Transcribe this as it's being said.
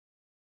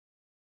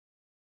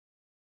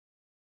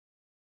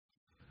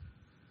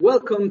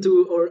Welcome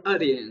to our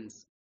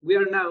audience. We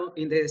are now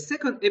in the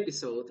second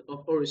episode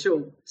of our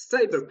show,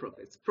 Cyber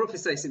Prophets,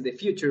 prophesizing the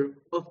future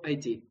of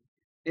IT.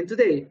 And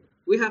today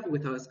we have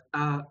with us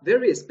a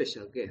very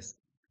special guest,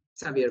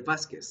 Xavier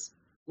Vasquez.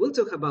 We'll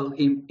talk about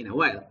him in a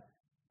while.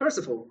 First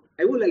of all,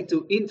 I would like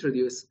to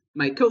introduce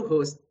my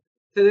co-host,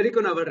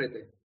 Federico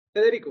Navarrete.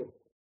 Federico.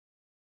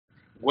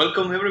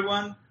 Welcome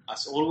everyone.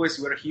 As always,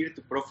 we are here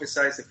to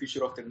prophesize the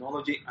future of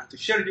technology and to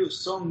share you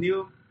some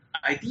new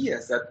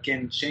ideas that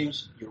can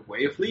change your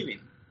way of living.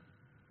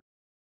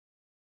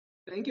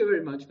 Thank you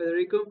very much,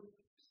 Federico.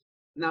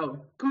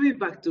 Now, coming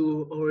back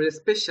to our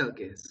special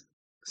guest,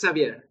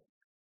 Xavier.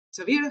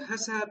 Xavier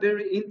has a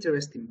very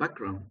interesting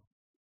background.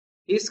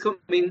 He's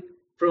coming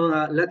from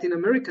a Latin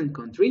American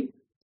country,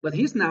 but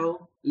he's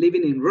now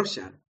living in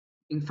Russia.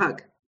 In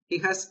fact, he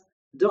has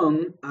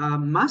done a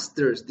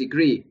master's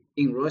degree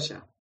in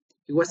Russia.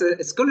 He was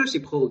a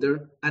scholarship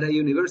holder at a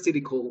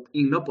university called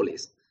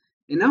Innopolis,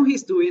 and now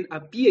he's doing a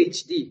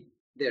PhD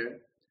there.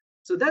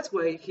 So that's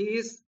why he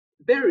is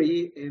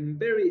very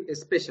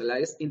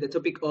specialized in the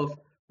topic of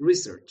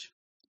research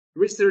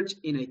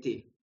in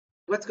IT.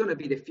 What's going to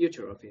be the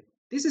future of it?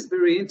 This is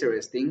very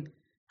interesting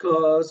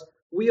because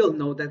we all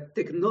know that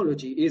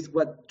technology is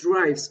what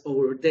drives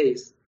our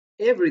days.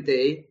 Every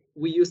day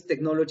we use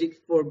technology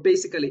for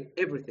basically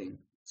everything.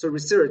 So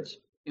research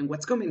and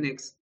what's coming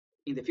next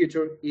in the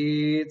future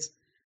is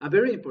a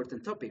very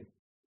important topic.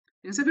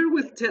 And Xavier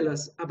will tell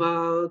us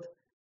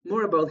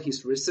more about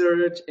his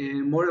research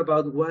and more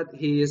about what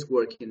he is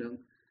working on.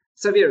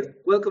 Xavier,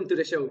 welcome to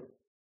the show.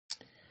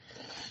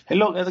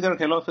 Hello, Edgar.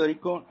 Hello,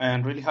 Federico.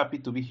 I'm really happy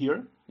to be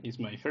here. It's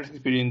my first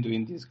experience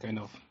doing this kind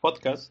of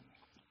podcast.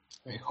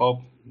 I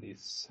hope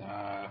this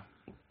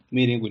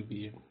meeting will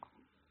be,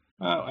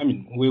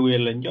 we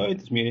will enjoy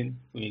this meeting.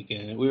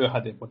 We will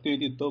have the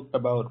opportunity to talk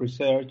about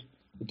research,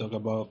 to talk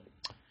about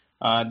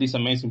this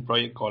amazing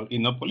project called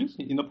Innopolis.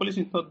 Innopolis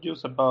is not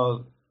just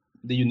about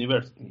the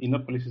university.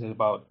 Innopolis is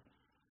about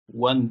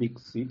one big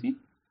city,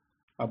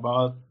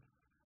 about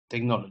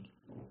technology.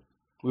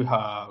 We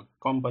have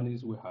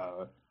companies, we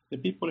have the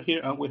people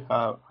here, and we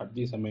have at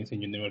this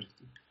amazing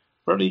university.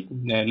 Probably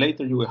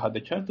later you will have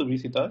the chance to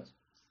visit us,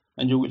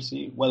 and you will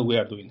see what we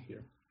are doing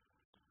here.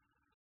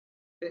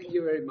 Thank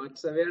you very much,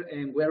 Xavier,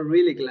 and we're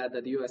really glad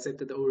that you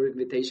accepted our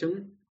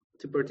invitation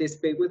to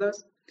participate with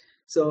us.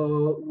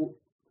 So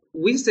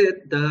we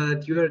said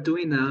that you are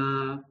doing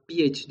a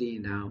PhD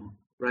now,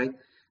 right?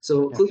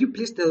 So could you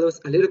please tell us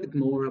a little bit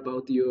more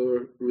about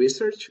your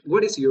research?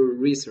 What is your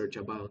research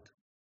about?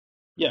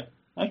 Yeah,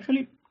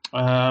 actually,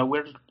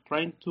 we're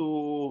trying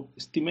to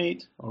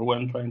estimate, or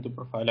we're trying to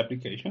profile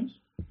applications,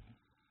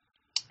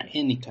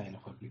 any kind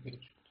of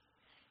application.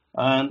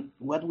 And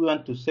what we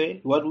want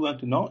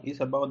to know is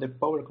about the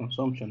power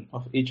consumption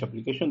of each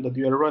application that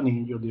you are running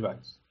in your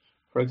device.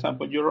 For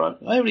example,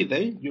 every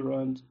day you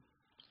run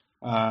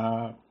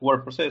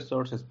word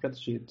processors,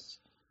 spreadsheets,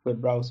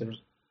 web browsers,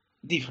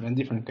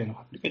 different kind of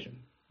application.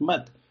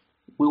 But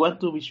we want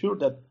to be sure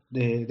that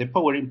the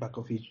power impact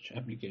of each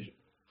application.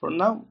 For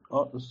now,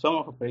 some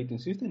operating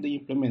systems, they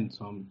implement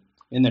some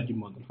energy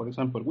model. For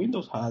example,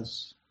 Windows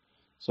has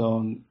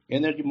some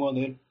energy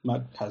model,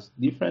 Mac has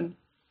different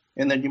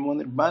energy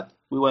model, but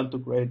we want to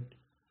create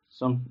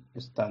some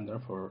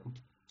standard for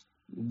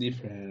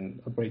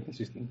different operating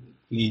systems.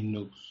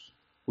 Linux,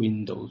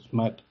 Windows,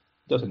 Mac,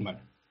 doesn't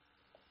matter.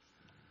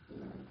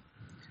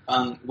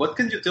 What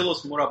can you tell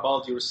us more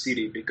about your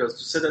city? Because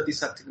you said that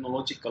it's a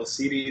technological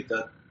city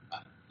that,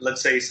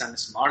 let's say, is a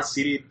smart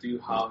city. Do you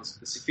have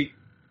specific,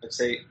 let's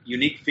say,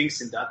 unique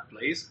things in that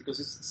place? Because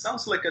it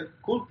sounds like a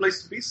cool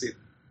place to visit.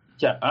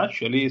 Yeah,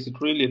 actually, it's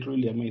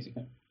really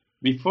amazing.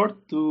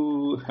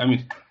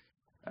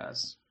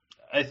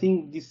 I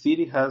think this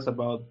city has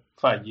about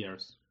 5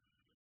 years.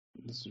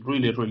 It's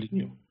really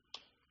new.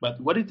 But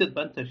what is the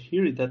advantage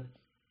here is that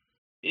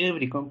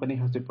every company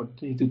has the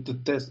opportunity to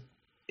test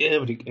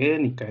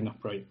any kind of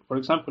project. For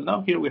example,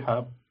 now here we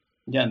have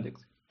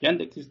Yandex.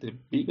 Yandex is the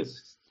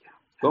biggest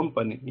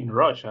company in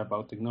Russia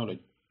about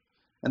technology.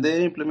 And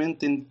they're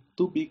implementing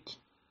two big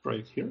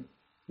projects here.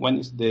 One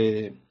is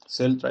the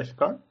self-drive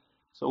car.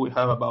 So we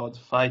have about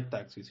 5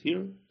 taxis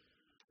here,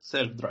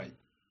 self-drive.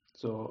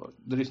 So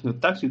there is no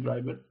taxi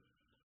driver,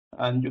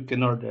 and you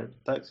can order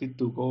taxi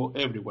to go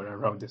everywhere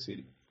around the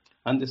city.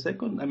 And the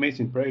second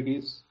amazing project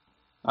is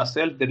a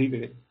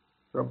self-delivery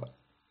robot.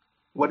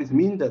 What it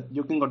means that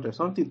you can order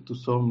something to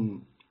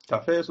some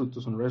cafes or to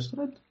some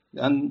restaurant,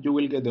 and you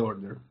will get the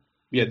order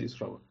via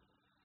this robot.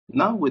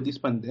 Now with this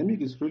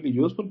pandemic, it's really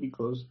useful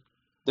because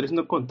there is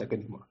no contact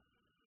anymore.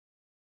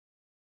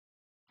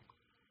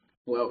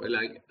 Well,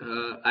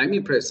 I'm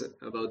impressed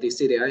about this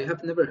city. I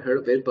have never heard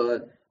of it,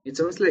 but it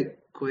sounds like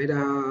quite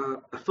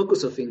a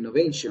focus of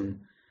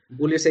innovation.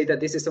 Will you say that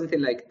this is something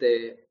like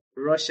the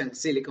Russian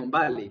Silicon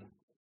Valley?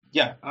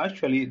 Yeah,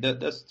 actually,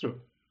 that's true.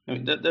 I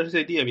mean, there's the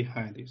idea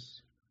behind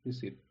this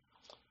city.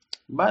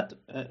 But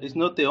it's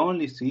not the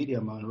only city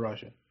among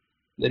Russia.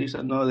 There is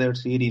another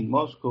city in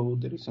Moscow,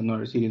 there is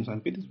another city in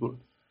St. Petersburg.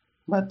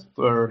 But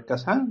for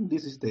Kazan,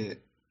 this is the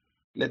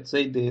let's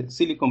say, the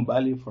Silicon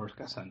Valley for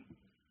Kazan.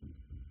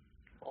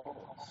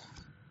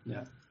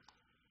 Yeah.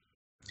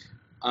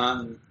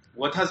 And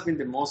what has been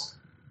the most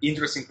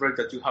interesting project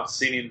that you have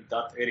seen in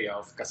that area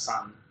of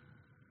Kazan?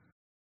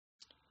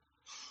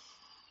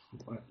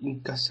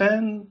 In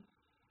Kazan,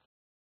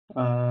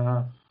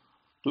 to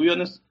be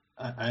honest,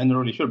 I'm not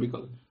really sure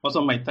because most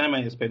of my time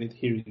I spent it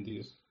here in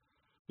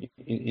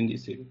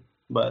this city.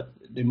 But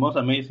the most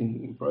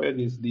amazing project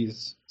is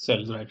this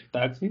self-driving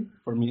taxi.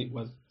 For me, it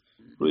was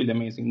really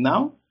amazing.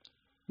 Now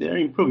they're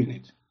improving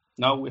it.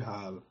 Now we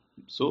have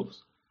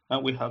SUVs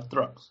and we have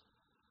trucks.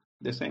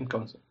 The same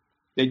concept.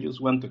 They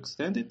just want to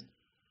extend it,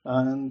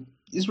 and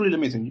it's really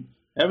amazing.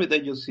 Every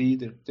day you see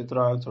the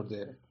trucks or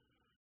the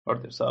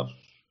SUVs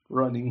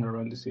running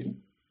around the city.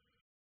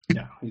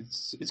 Yeah,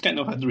 it's kind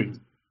of a dream.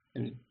 I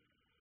mean,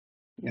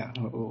 yeah.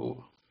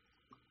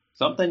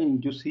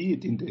 Sometimes you see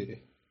it in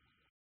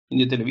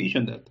the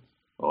television that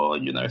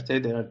United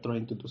States they are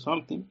trying to do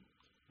something,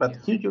 but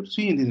here you're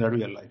seeing it in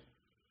real life.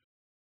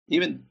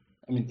 Even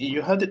if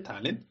you have the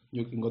talent,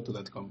 you can go to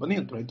that company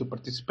and try to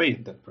participate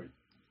in that project.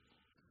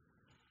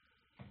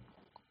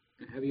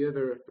 Have you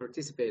ever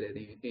participated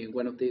in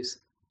one of these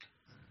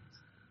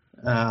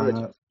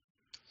projects?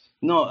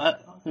 No,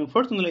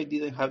 unfortunately, I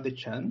didn't have the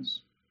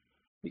chance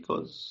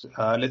because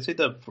let's say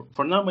that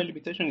for now my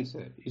limitation is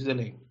the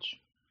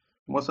language.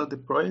 Most of the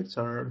projects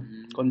are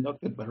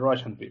conducted by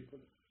Russian people,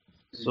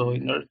 so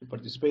in order to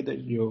participate,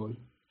 you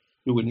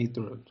will need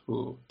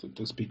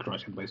to speak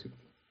Russian, basically.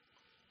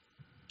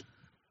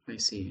 I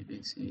see.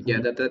 Yeah,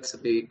 that's a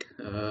big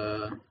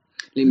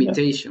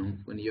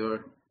limitation when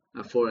you're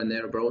a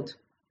foreigner abroad.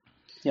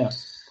 Yeah,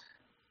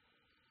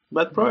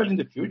 but probably in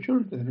the future,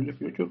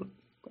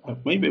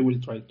 maybe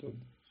we'll try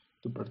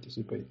to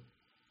participate.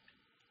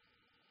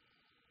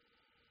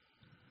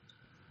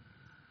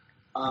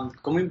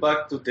 Coming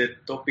back to the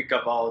topic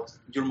about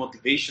your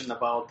motivation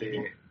about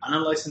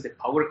analyzing the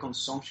power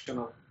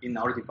consumption in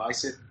our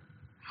devices,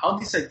 how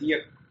this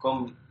idea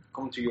come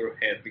to your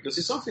head? Because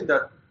it's something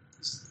that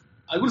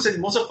I would say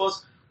most of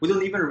us, we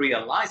don't even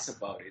realize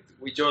about it.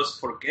 We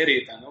just forget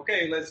it and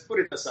okay, let's put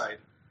it aside.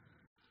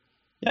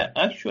 Yeah,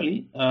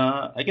 actually,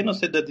 I cannot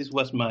say that this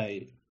was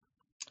my,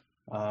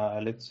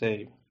 let's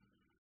say,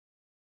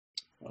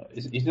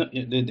 it's not,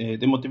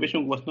 the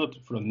motivation was not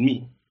from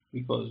me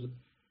because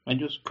I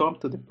just come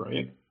to the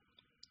project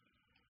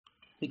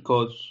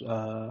because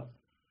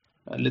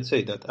let's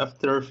say that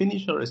after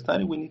finish our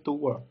study, we need to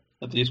work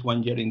at least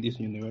 1 year in this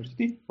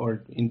university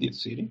or in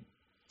this city.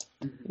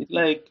 It's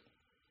like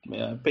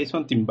pay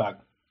something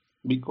back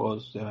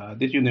because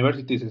this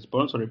university is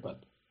sponsored by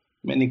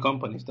many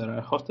companies that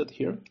are hosted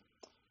here.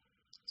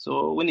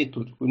 So we need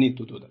to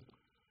do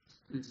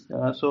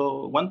that.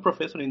 So one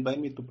professor invited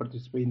me to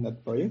participate in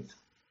that project.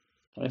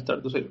 I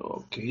started to say,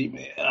 okay,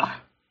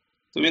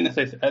 to be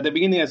honest, at the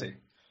beginning I said,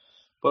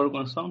 power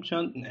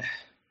consumption,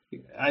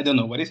 I don't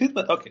know what is it,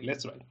 but okay,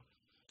 let's try.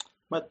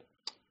 But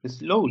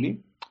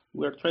slowly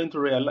we're trying to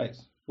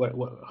realize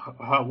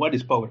what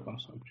is power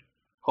consumption,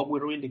 how we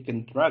really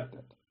can track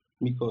that.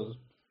 Because,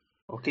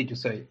 okay, you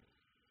say,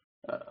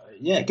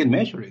 yeah, I can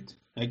measure it.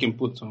 I can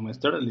put some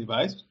external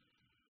device,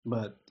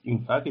 but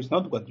in fact, it's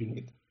not what you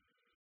need.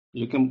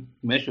 You can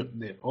measure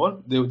the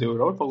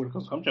overall power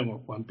consumption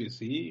of one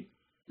PC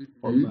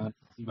or one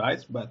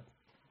device, but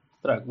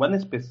track one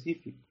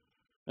specific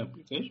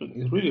application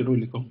is really,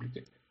 really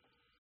complicated.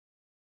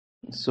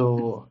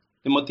 So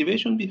the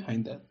motivation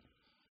behind that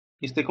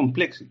is the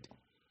complexity.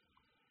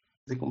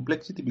 The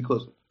complexity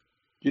because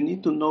you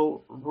need to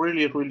know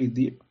really, really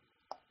deep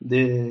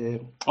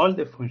all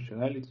the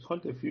functionalities, all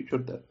the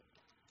features that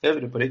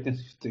every operating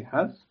system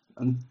has,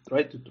 and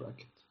try to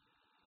track it.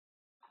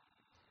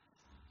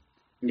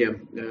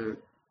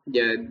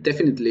 Yeah,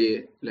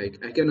 definitely. Like,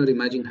 I cannot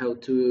imagine how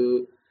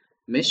to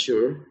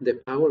measure the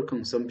power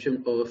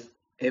consumption of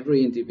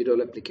every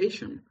individual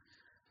application.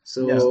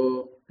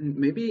 So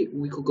maybe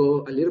we could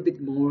go a little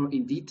bit more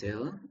in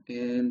detail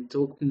and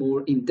talk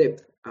more in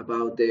depth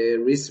about the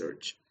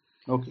research.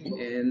 Okay.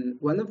 And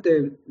one of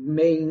the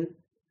main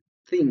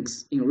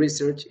things in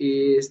research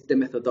is the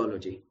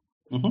methodology.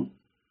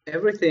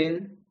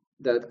 Everything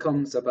that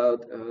comes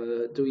about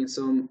doing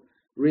some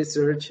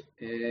research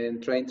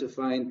and trying to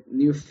find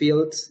new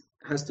fields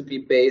has to be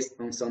based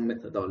on some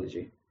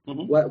methodology.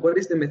 What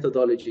is the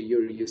methodology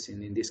you're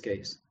using in this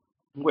case?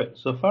 Well,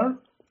 so far,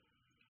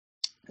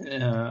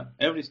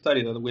 every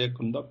study that we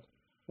conduct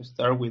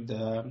start with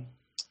the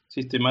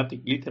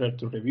systematic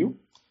literature review.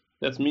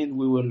 That means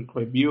we will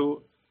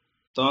review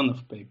ton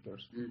of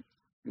papers,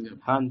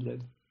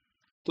 100,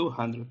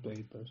 200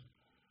 papers.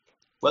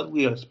 What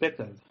we expect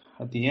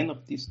at the end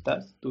of this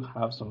task to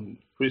have some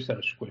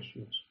research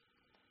questions.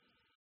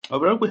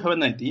 Overall, we have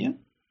an idea,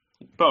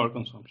 power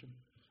consumption,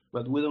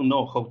 but we don't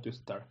know how to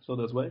start. So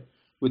that's why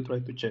we try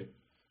to check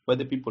what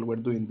the people were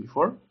doing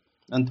before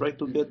and try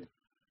to get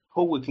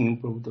how we can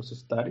improve those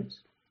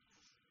studies.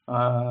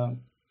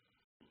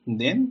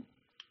 Then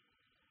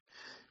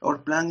our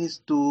plan is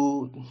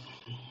to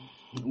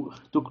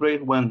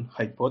create one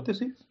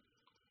hypothesis,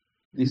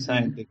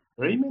 design the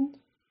experiment,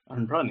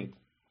 and run it.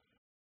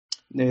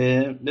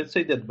 Let's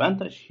say the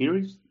advantage here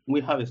is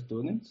we have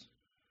students,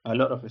 a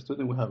lot of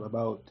students. We have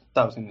about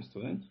 1,000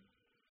 students.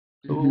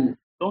 So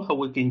somehow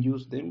we can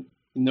use them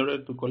in order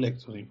to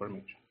collect some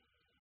information.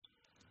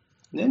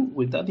 Then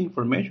with that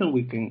information,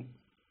 we can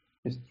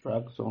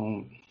extract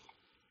some.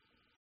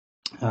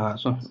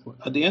 So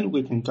at the end,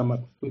 we can come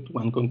up with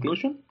one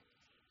conclusion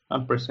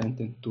and present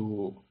it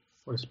to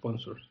our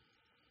sponsors.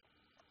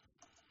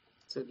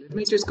 So let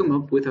me just come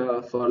up with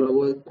a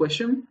follow-up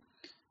question.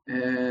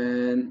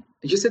 And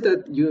you said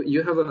that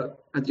you have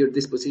at your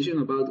disposition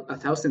about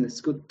 1,000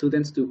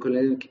 students to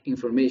collect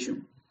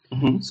information.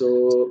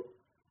 So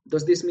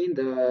does this mean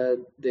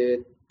that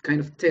the kind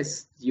of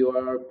tests you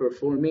are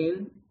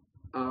performing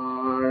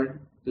are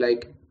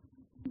like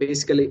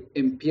basically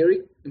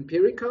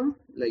empirical,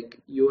 like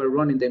you are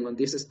running them on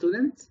these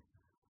students?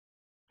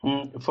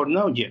 For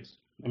now, yes.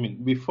 I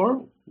mean,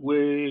 before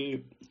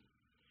we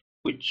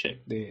check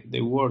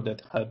the work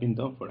that has been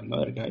done for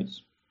another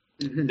guys.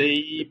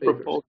 They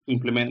propose to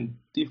implement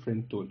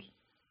different tools.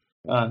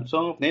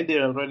 Some of them, they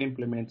already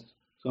implement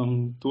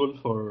some tools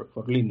for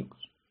Linux.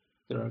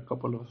 There are a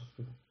couple of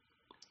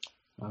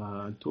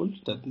tools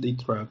that they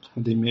track,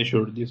 they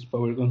measure this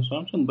power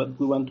consumption, but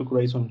we want to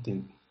create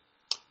something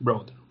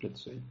broader,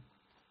 let's say.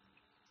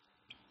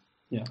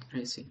 Yeah.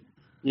 I see.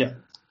 Yeah.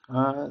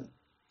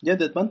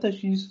 The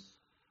advantage is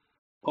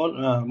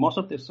most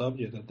of the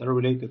subjects that are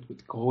related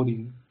with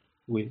coding,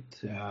 with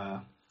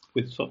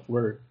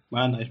software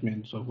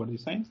management, software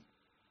design,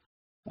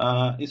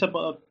 it's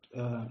about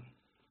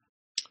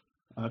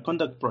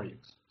conduct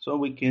projects. So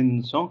we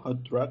can somehow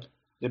track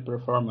the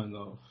performance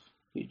of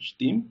each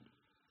team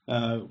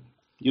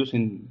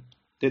using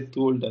the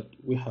tool that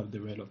we have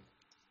developed.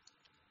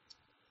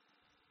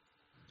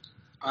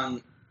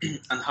 And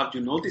have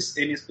you noticed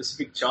any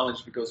specific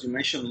challenge? Because you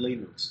mentioned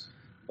Linux,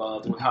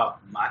 but we have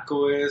Mac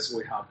OS,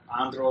 we have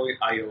Android,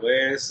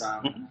 iOS,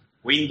 and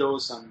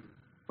Windows, and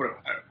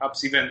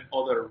perhaps even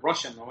other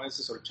Russian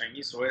OSs or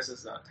Chinese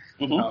OSs that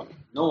have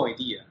no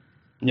idea.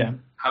 Yeah.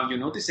 Have you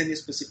noticed any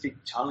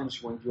specific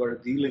challenge when you are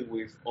dealing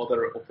with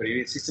other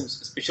operating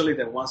systems, especially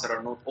the ones that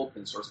are not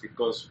open source?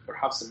 Because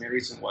perhaps the main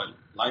reason why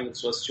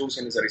Linux was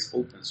chosen is that it's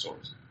open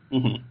source.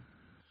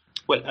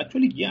 Well,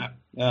 actually,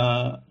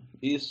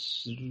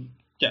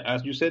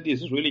 as you said,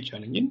 it's really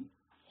challenging,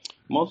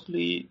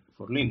 mostly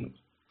for Linux.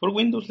 For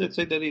Windows, let's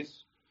say that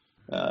is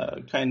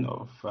kind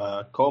of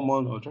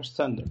common or just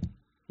standard.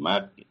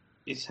 Mac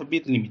is a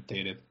bit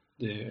limited,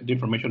 the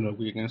information that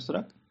we can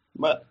extract,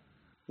 but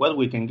what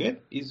we can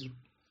get is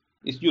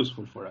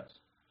useful for us.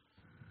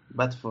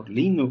 But for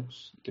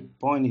Linux, the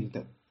point is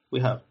that we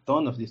have a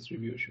ton of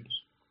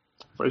distributions.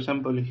 For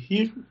example,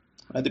 here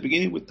at the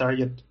beginning we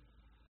target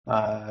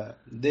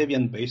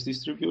Debian-based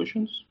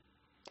distributions,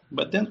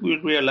 but then we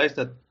realized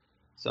that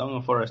some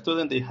of our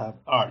students, they have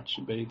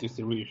Arch-based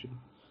distribution.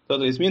 So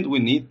this means we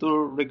need to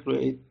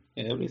recreate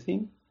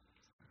everything.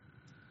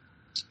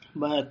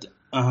 But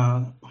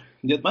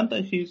the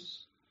advantage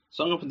is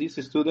some of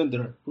these students,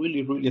 they're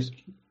really, really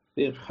skilled.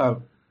 They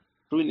have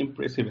really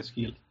impressive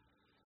skills.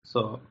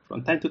 So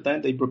from time to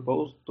time, they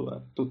propose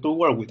to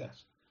work with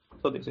us.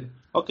 So they say,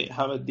 okay, I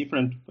have a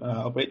different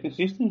operating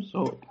system,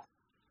 so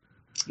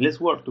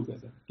let's work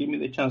together. Give me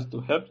the chance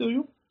to help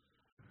you.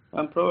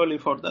 And probably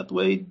for that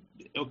way,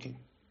 okay,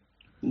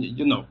 they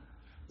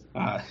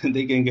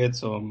can get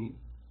some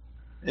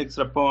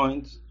extra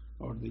points,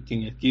 or they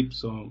can keep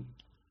some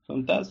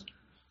tasks.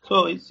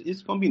 So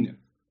it's convenient.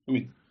 I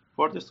mean,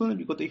 for the student,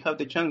 because they have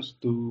the chance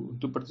to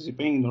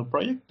participate in our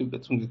project, to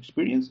get some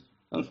experience,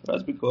 and for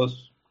us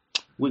because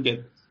we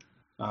get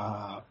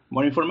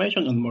more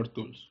information and more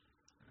tools.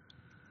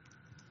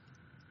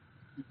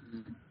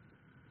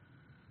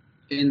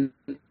 And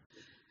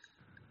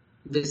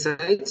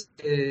besides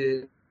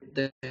the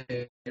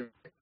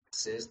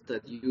access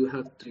that you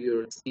have to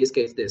your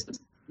CSK tests,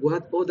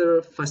 what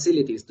other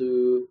facilities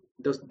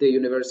does the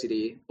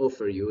university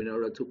offer you in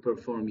order to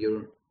perform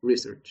your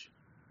research?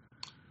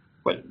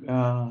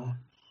 Well,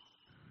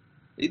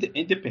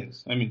 it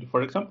depends. I mean,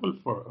 for example,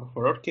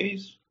 for our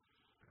case,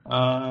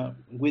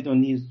 we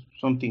don't need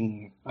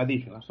something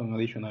additional, some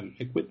additional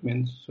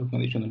equipment, some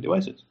additional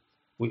devices.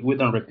 We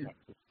don't require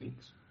those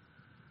things.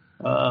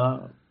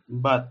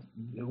 But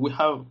we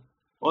have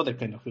other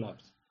kind of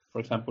labs. For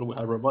example, we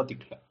have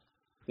robotic labs.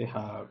 They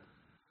have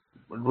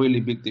really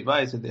big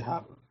devices. They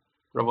have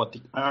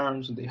robotic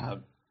arms. They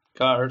have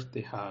cars.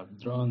 They have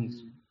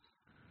drones.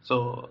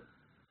 So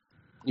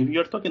if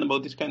you're talking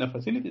about this kind of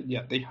facilities,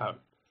 yeah, they have.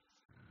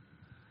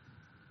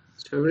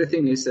 So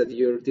everything is at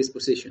your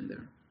disposition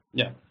there.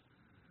 Yeah.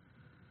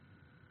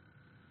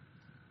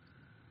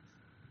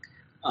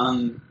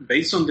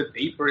 Based on the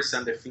papers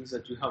and the things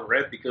that you have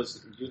read,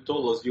 because you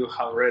told us you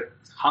have read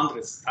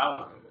hundreds,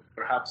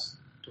 perhaps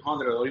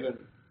 200 or even,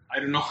 I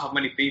don't know how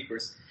many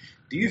papers,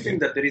 do you think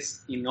that there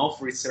is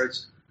enough research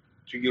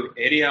to your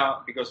area?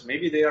 Because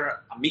maybe they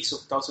are a mix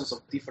of thousands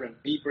of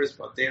different papers,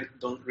 but they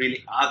don't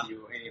really add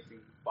you anything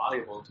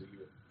valuable to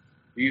you.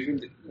 Do you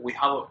think that we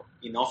have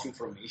enough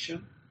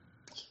information?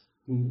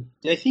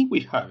 I think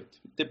we have it.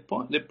 The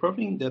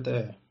problem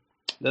that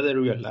that I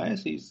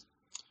realize is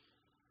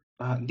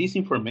this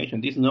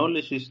information, this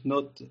knowledge is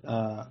not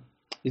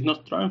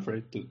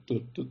transferred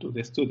to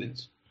the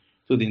students,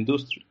 to the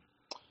industry.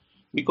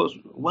 Because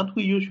what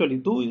we usually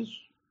do is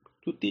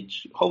to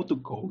teach how to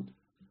code.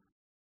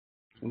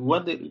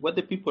 What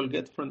the people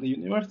get from the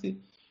university,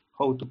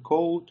 how to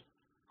code,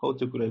 how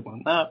to create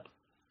one app,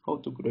 how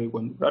to create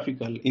one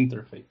graphical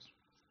interface.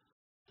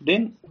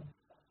 Then,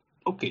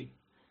 okay,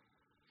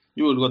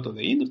 you will go to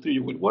the industry,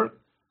 you will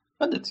work,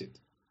 and that's it.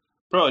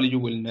 Probably you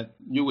will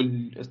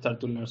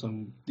start to learn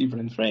some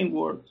different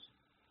frameworks,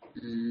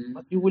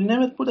 but you will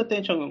never put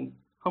attention on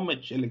how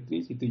much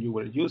electricity you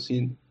were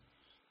using,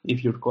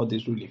 if your code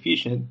is really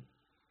efficient.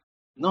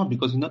 No,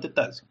 because it's not the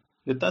task.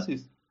 The task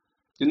is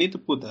you need to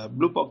put a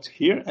blue box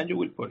here and you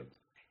will put it.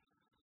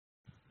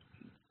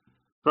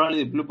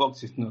 Probably the blue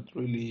box is not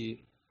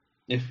really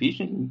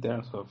efficient in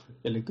terms of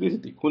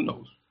electricity. Who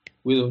knows?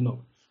 We don't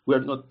know. We're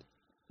not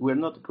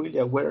really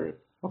aware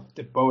of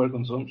the power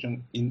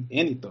consumption in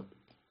any topic.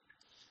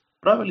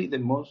 Probably the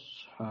most,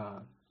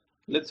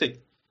 let's say,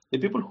 the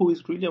people who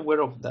is really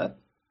aware of that,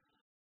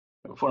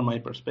 from my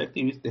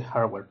perspective, is the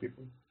hardware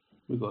people,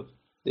 because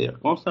they are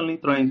constantly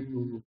trying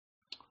to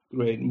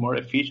create more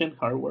efficient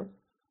hardware.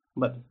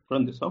 But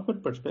from the software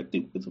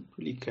perspective, we don't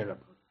really care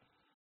about it.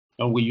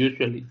 And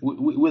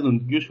we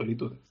don't usually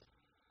do that.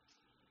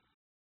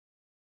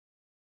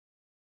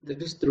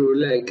 That is true.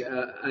 Like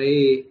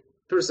I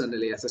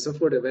personally, as a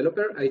software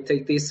developer, I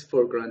take this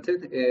for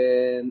granted,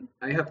 and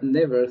I have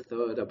never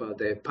thought about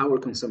the power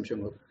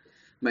consumption of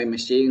my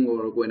machine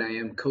or when I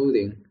am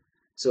coding.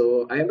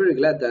 So I am very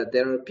glad that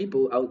there are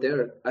people out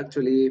there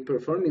actually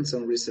performing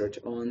some research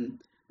on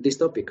this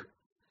topic.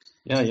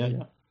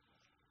 Yeah.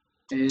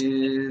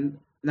 And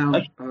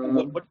now,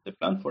 what the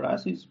plan for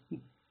us is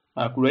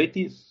create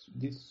these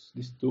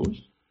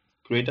tools,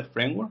 create a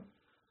framework,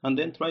 and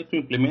then try to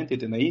implement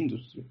it in the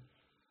industry.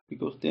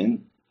 Because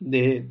then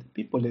the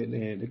people,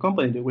 the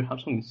company, they will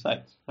have some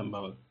insights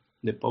about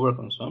the power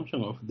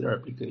consumption of their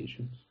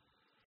applications.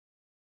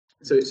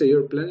 So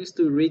your plan is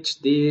to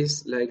reach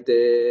these, like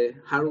the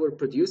hardware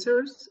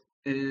producers,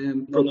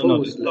 and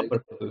propose the software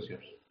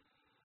producers.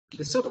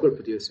 The software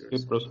producers.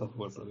 The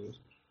software producers.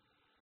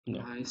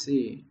 Yeah. I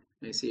see.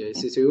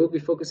 So you will be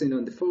focusing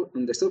on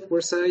the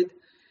software side,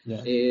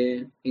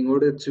 in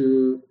order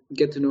to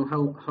get to know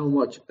how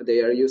much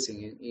they are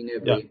using in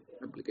every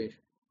application.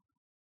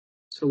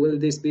 So will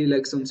this be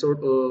like some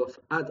sort of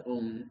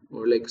add-on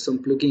or like some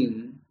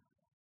plugin?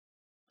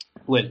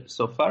 Well,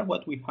 so far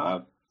what we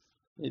have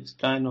is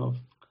kind of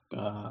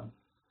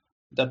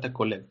data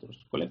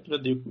collectors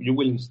that you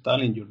will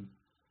install in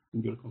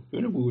your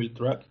computer. We will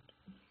track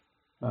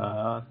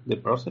the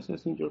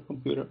processes in your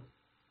computer.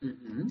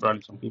 Mm-hmm.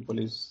 Probably some people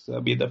is a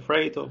bit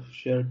afraid of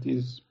share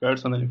this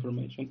personal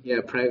information.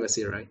 Yeah,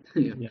 privacy, right?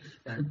 Yeah.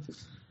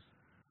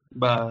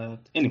 But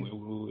anyway,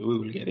 we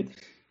will get it.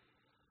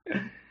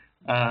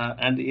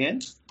 At the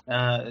end,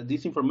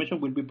 this information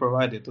will be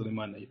provided to the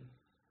manager.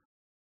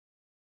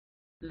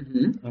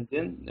 Mm-hmm. And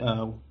then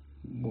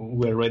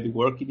we're already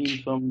working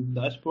in some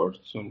dashboards,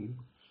 some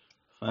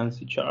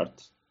fancy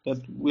charts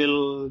that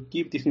will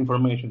give this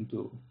information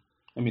to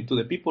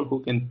the people who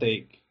can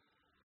take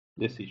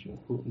decision,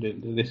 the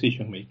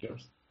decision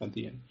makers at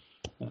the end.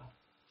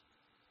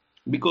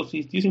 Because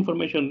if this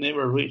information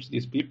never reaches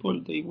these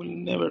people, they will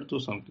never do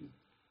something.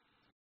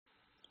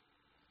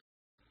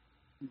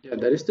 Yeah,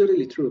 that is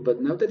totally true.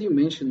 But now that you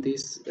mentioned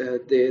this,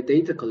 the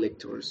data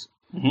collectors,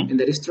 and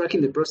that is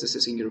tracking the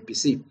processes in your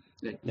PC,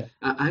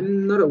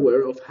 I'm not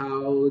aware of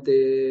how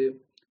the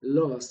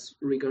laws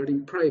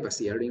regarding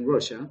privacy are in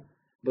Russia.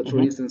 But for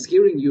instance,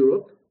 here in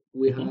Europe,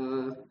 we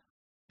have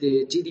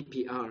the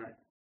GDPR,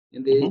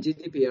 and the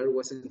GDPR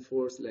was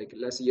enforced like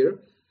last year.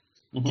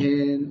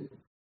 And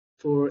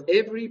for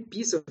every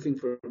piece of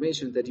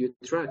information that you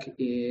track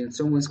in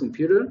someone's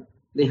computer,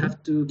 they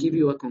have to give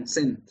you a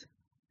consent.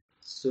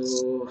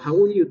 So how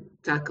will you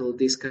tackle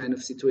these kind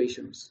of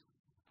situations?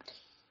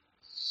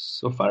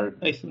 So far,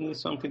 I think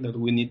it's something that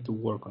we need to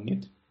work on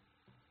it.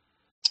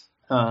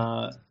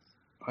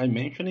 I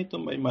mentioned it to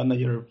my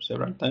manager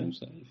several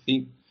times. I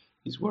think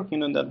he's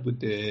working on that with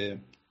the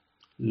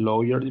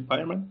lawyer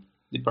department.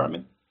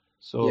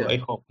 So I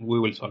hope we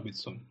will solve it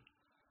soon.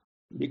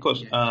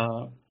 Because,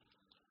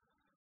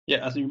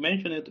 as you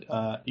mentioned it,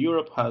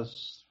 Europe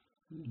has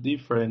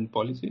different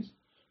policies,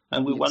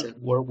 and we want to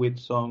work with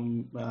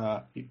some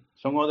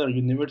other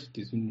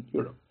universities in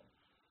Europe.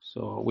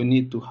 So we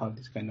need to have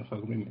this kind of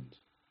agreement.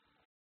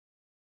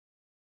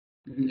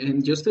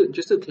 And just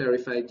to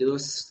clarify,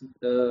 does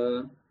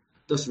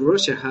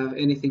Russia have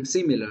anything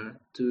similar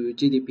to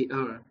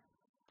GDPR,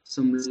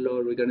 some law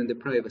regarding the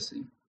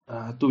privacy?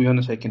 To be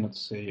honest, I cannot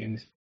say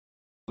anything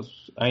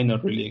because I'm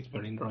not really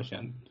expert in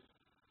Russian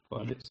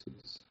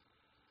policies.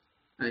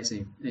 I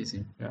see.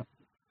 Yeah.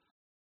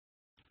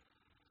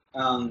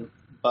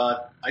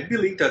 But I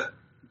believe that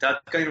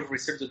kind of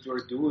research that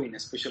you're doing,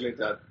 especially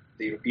that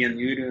the European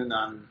Union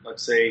and,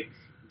 let's say,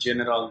 in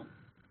general,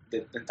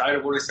 the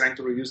entire world is trying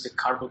to reduce the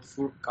carbon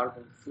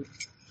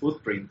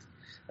footprint.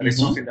 that is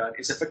something that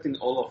is affecting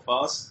all of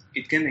us.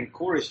 It can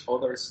encourage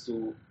others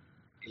to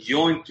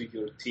join to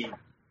your team.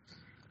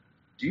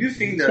 Do you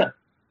think that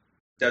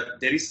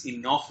there is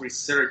enough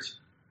research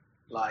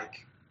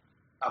like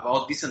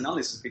about this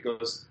analysis?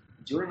 Because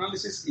your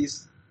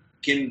analysis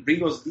can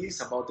bring us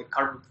this about the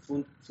carbon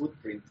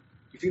footprint.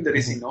 You think there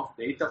is enough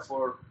data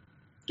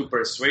to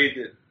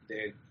persuade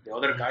the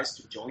other guys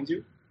to join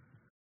you?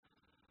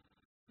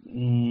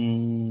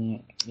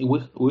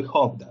 We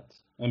hope that.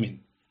 I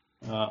mean,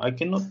 I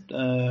cannot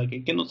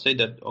say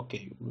that.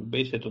 Okay,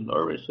 based on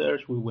our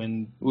research, we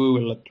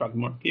will attract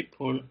more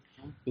people.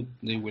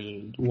 They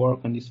will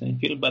work on the same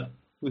field, but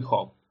we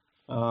hope.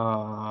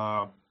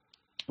 But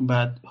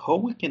how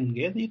we can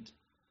get it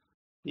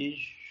is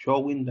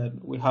showing that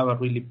we have a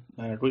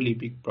really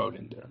big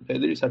problem there.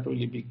 There is a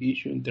really big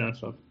issue in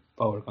terms of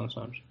power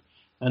consumption,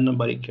 and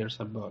nobody cares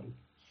about it.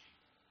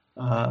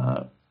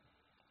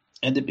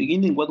 At the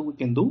beginning, what we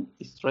can do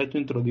is try to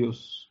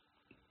introduce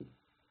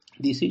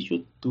this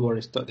issue to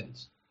our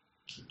students.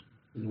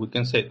 We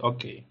can say,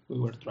 okay, we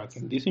were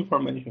tracking this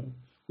information.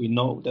 We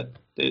know that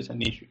there is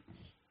an issue.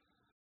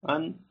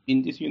 And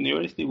in this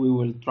university, we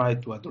will try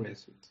to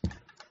address it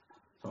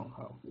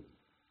somehow.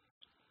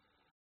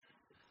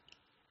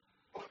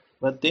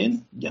 But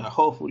then,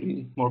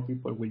 hopefully more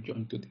people will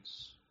join to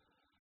this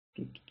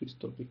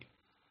topic.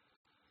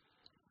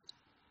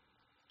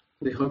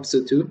 We hope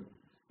so too.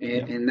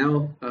 And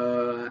now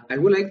I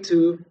would like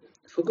to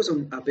focus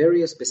on a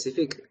very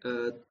specific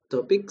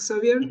topic,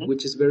 Xavier,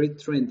 which is very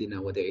trendy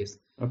nowadays.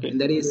 Okay. And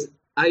that is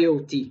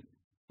IoT.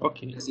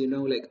 Okay. As you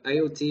know, like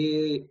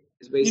IoT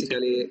is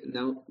basically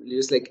now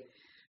just like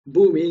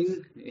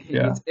booming.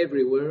 It's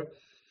everywhere.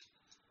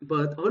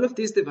 But all of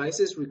these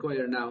devices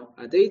require now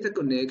a data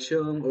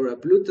connection or a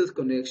Bluetooth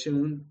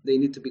connection. They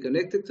need to be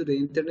connected to the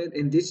internet.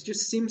 And this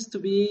just seems to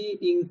be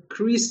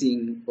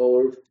increasing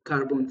our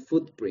carbon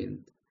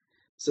footprint.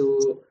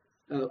 So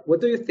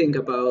what do you think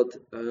about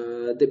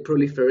the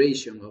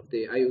proliferation of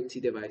the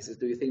IoT devices?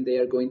 Do you think they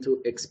are going to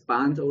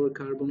expand our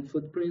carbon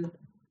footprint?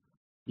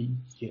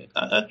 Yeah,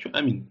 actually,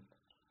 I mean,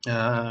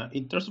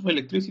 in terms of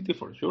electricity,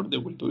 for sure, they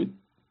will do it.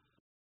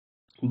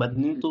 But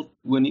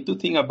we need to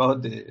think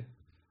about the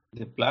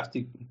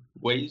plastic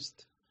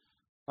waste,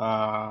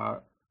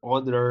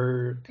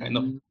 other kind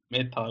of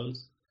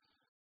metals.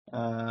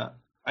 I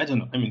don't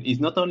know. I mean, it's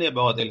not only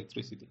about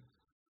electricity,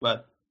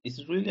 but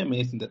it's really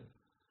amazing that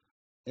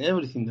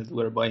everything that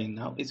we're buying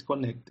now is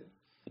connected.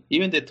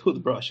 Even the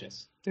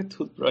toothbrushes.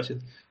 Oh,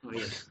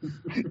 yes.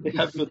 They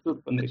have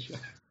Bluetooth connection.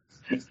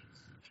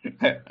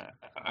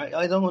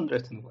 I don't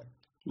understand why,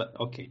 but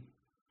okay.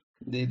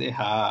 They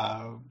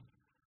have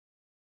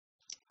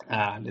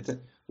let's say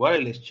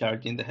wireless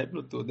charging. They have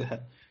Bluetooth. They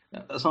have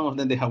some of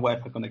them. They have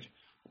Wi-Fi connection.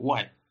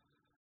 Why?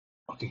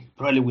 Okay,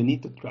 probably we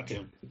need to track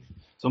everything.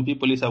 Some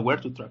people is aware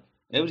to track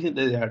everything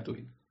that they are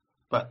doing,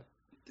 but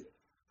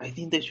I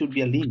think there should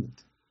be a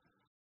limit.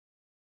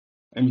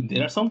 I mean,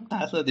 there are some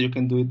tasks that you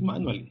can do it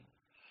manually.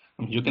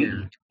 I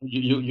mean,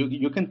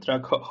 you can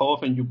track how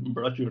often you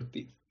brush your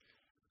teeth.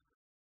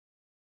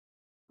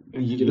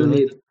 You don't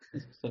need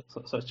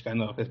such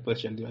kind of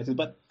special devices,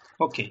 but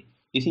okay,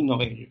 it's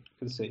innovation.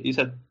 Let's say it's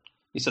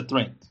a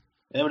trend.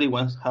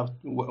 Everyone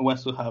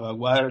wants to have a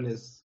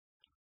wireless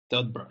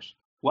toothbrush.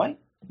 Why?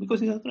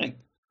 Because it's a trend.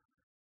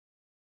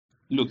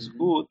 Looks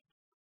good.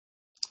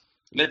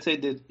 Let's say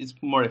that it's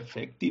more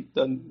effective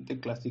than the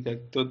classical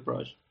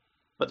toothbrush.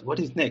 But what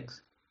is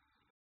next?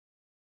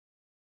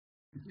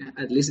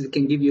 At least it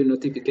can give you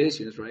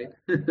notifications, right?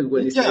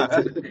 When it's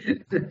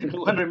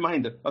one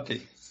reminder.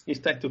 Okay, it's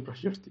time to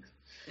brush your teeth.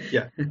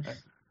 Yeah.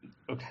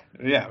 Okay.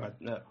 Yeah, but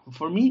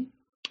for me,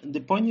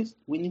 the point is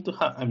we need to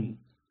have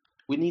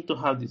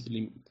this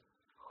limit.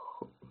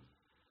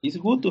 It's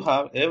good to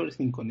have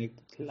everything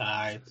connected: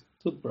 lights,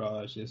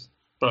 toothbrushes,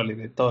 probably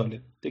the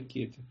toilet, the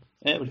kids,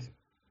 everything.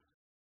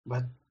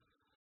 But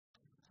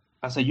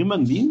as a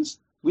human beings,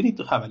 we need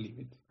to have a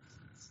limit.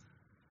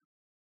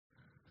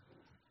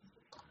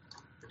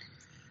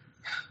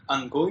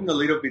 And going a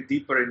little bit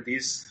deeper in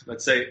this,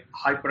 let's say,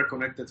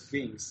 hyper-connected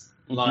things,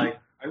 like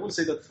I will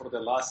say that for the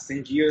last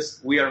 10 years,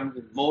 we are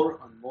moving more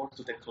and more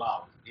to the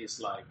cloud.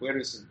 It's like we're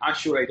using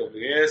Azure,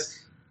 AWS,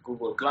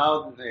 Google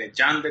Cloud,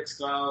 Yandex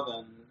Cloud,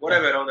 and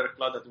whatever other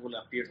cloud that will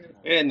appear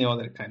tomorrow. Any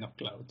other kind of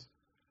cloud.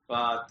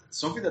 But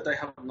something that I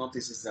have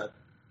noticed is that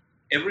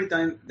every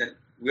time that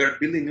we are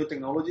building new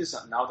technologies,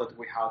 and now that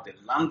we have the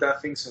Lambda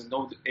things on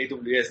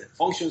AWS, the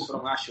functions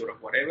from Azure or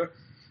whatever,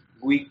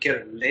 we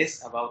care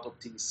less about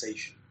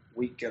optimization.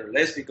 We care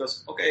less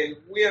because, okay,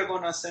 we are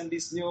going to send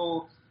this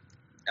new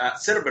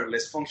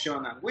serverless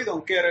function and we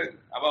don't care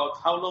about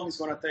how long it's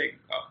going to take,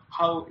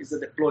 how is the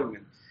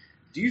deployment.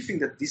 Do you think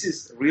that this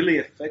is really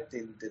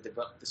affecting the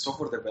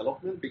software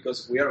development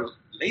because we are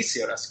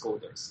lazier as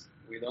coders?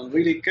 We don't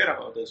really care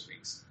about those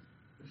things.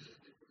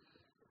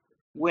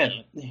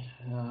 Well,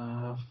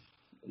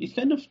 it's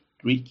kind of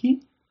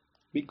tricky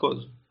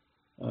because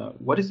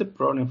what is the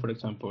problem, for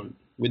example,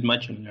 with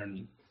machine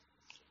learning?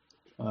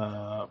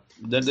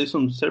 There's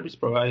some service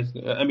providers.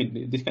 I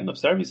mean, this kind of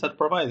service are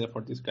provided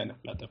for this kind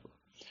of platform.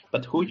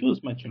 But who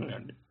use machine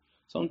learning?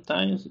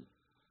 Sometimes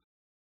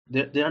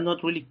they are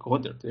not really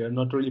coders, they are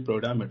not really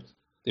programmers.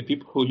 The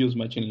people who use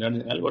machine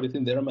learning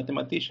algorithms, they are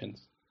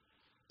mathematicians.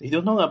 They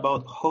don't know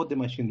about how the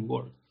machine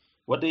works.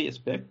 What they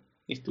expect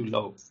is to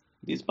load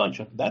this bunch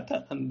of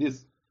data and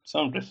this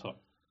some result.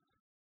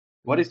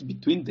 What is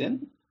between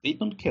them, they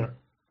don't care.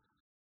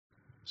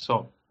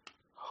 So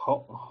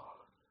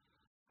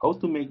how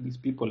to make these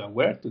people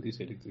aware to this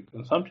electric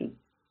consumption?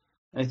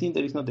 I think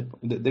there is no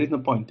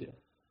point there,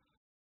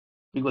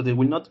 because they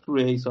will not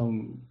create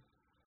some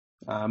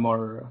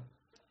more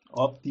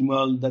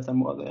optimal data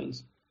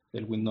models.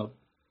 They will not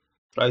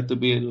try to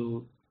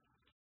build,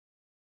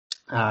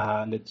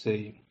 let's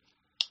say,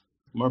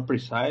 more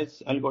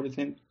precise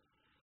algorithms.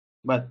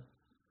 But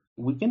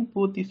we can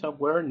put this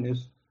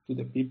awareness to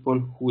the people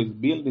who is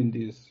building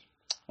these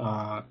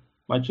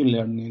machine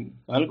learning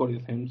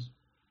algorithms,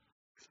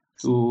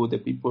 to the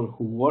people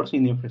who work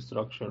in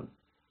infrastructure,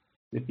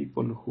 the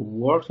people who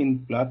work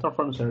in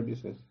platform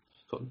services.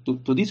 So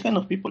to these kind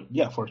of people,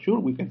 yeah, for sure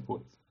we can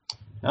put.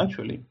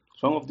 Actually,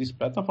 some of these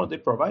platforms, they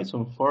provide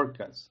some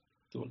forecast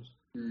tools.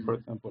 For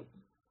example,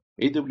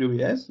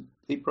 AWS,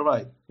 they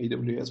provide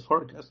AWS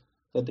forecast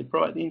that they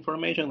provide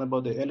information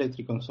about the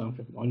electric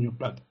consumption on your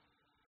platform.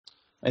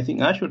 I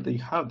think Azure, they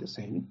have the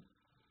same.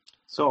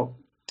 So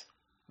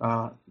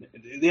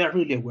they are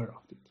really aware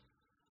of it.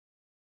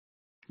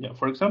 Yeah,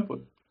 for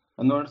example,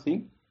 another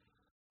thing,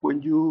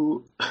 when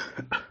you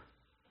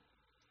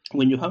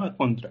when you have a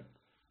contract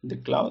in the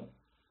cloud,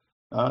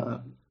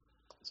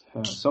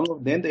 some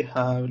of them, they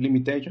have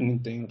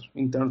limitation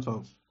in terms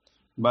of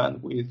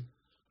bandwidth,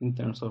 in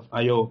terms of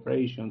I/O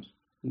operations,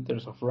 in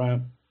terms of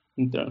RAM,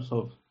 in terms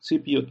of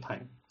CPU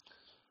time.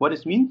 What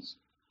it means?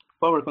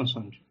 Power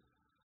consumption,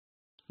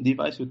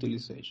 device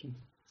utilization.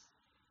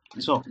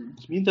 So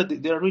it means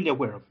that they are really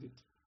aware of it.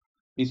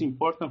 It's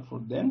important for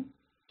them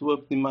to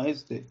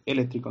optimize the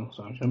electric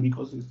consumption,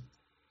 because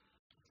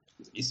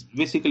it's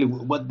basically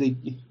how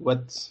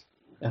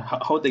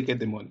they get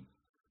the money,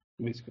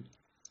 basically.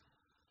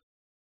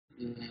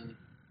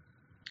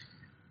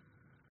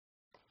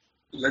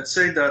 Let's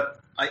say that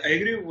I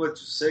agree with what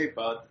you say,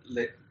 but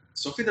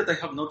something that I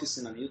have noticed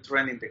in a new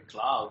trend in the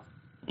cloud,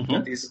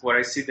 that is where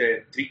I see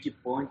the tricky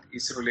point,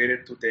 is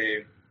related to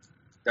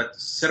that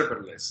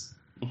serverless.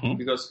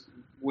 Because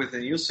with the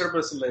new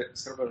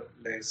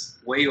serverless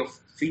way of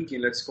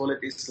thinking, let's call it,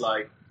 it's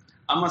like,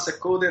 I'm as a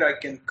coder, I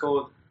can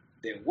code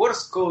the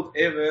worst code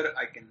ever,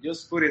 I can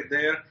just put it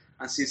there,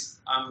 and since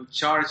I'm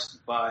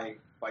charged by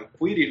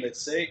query,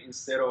 let's say,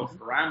 instead of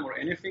RAM or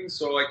anything,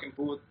 so I can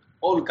put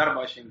all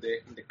garbage in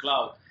the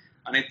cloud,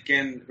 and it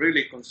can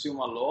really consume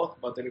a lot,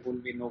 but there will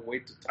be no way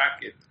to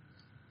track it.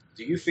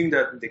 Do you think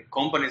that the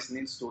companies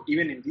needs to,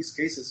 even in these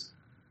cases,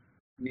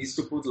 needs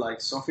to put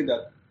like something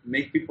that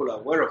make people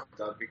aware of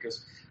that?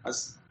 Because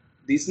as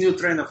this new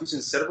trend of using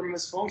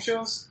serverless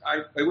functions,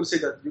 I would say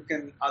that you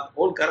can add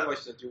all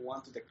garbage that you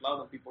want to the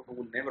cloud, and people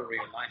will never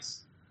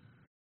realize.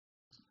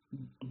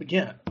 But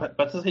yeah, but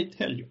as I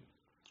told you,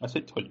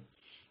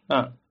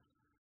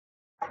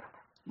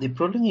 the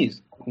problem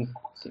is,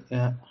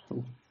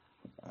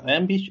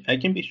 I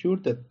can be sure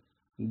that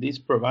these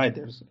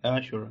providers,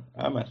 Azure,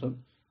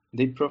 Amazon,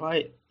 they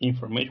provide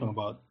information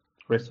about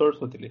resource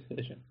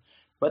utilization.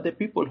 But the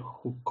people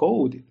who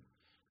code it,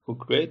 who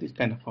create this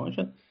kind of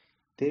function,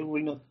 they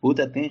will not put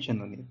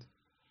attention on it.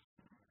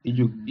 If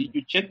you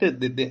check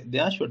the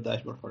Azure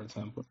dashboard, for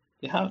example,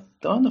 they have a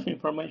ton of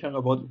information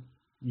about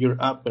your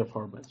app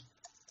performance.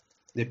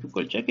 The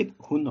people check it,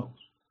 who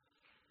knows?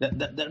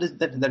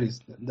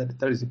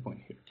 That is the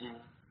point here.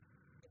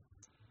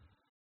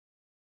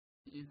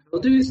 How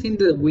do you think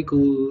that we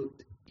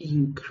could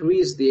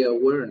increase the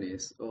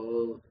awareness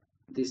of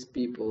these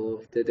people,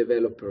 of the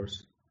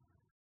developers?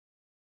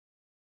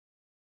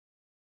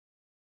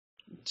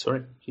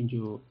 Sorry, can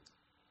you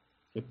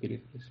repeat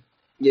it, please?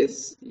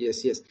 Yes.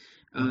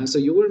 So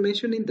you were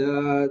mentioning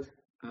that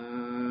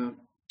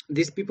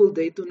these people,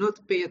 they do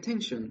not pay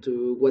attention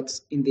to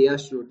what's in the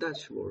Azure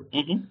dashboard.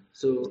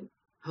 So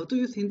how do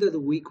you think that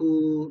we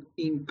could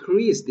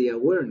increase the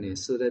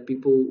awareness so that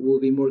people will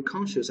be more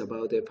conscious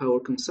about the power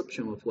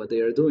consumption of what they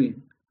are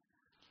doing?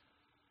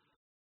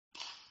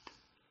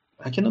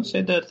 I cannot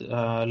say that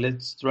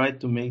let's try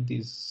to make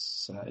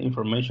this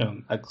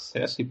information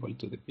accessible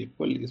to the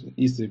people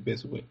is the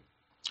best way.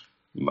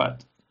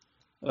 But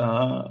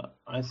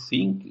I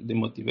think the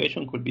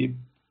motivation could be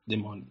the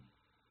money.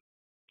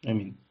 I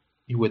mean,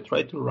 if we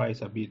try to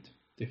raise a bit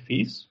the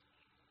fees,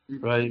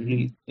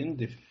 probably then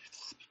the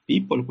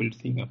people will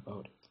think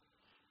about it.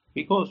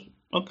 Because,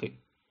 okay,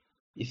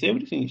 if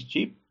everything is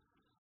cheap,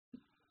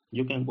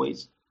 you can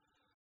waste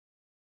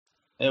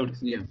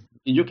everything. Yeah.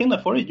 If you can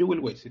afford it, you will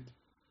waste it.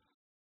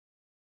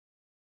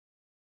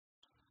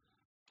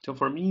 So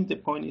for me, the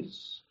point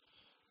is,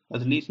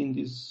 at least in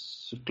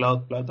this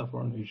cloud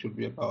platform, it should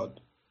be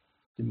about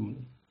the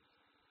money.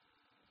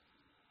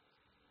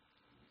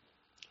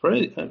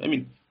 I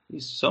mean,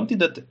 it's something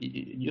that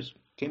just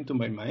came to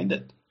my mind,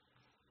 that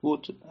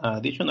put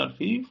additional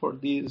fee for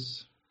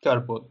this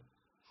carbon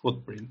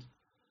footprint.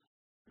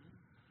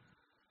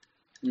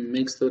 It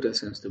makes total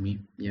sense to me.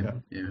 Yeah.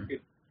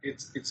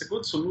 It's a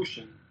good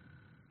solution.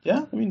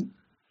 Yeah, I mean,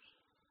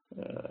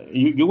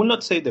 you will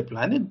not save the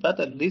planet, but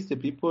at least the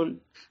people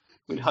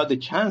will have the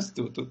chance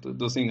to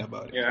think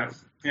about it. Yeah, Right?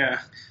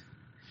 yeah.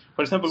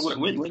 For example, So-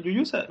 when you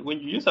use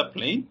a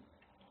plane,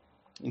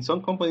 in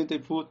some companies they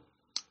put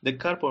the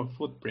carbon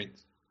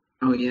footprint.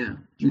 Oh yeah.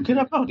 You care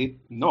about it?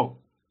 No,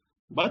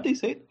 but they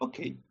said,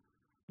 okay,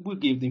 we'll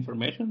give the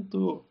information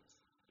to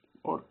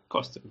our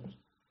customers.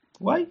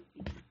 Why?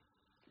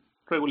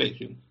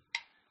 Regulation.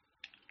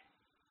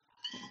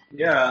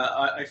 Yeah,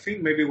 I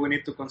think maybe we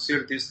need to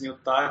consider this new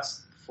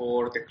tax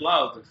for the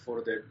cloud,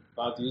 for the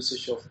bad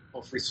usage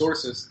of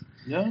resources.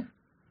 Yeah.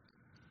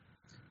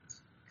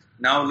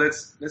 Now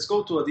let's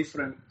go to a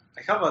different.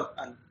 I have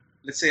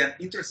let's say an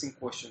interesting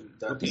question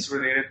that is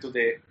related to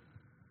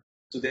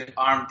the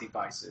ARM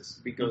devices,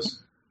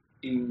 because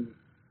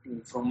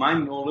from my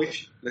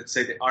knowledge, let's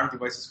say the ARM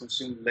devices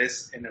consume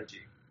less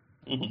energy.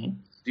 Mm-hmm.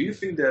 Do you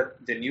think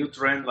that the new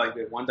trend, like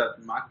the one that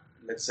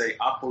let's say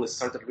Apple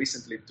started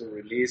recently to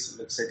release,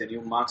 let's say the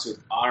new Macs with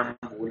ARM,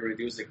 will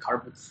reduce the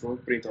carbon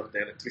footprint or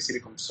the electricity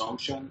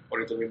consumption,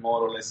 or it will be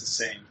more or less the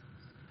same?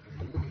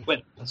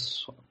 Well,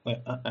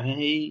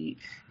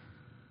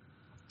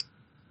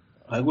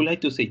 I would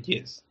like to say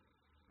yes,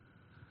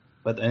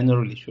 but I'm not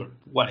really sure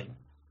why.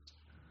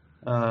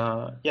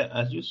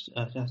 As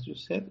you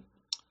said,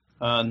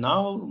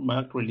 now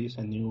Mac released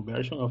a new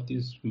version of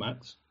these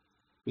Macs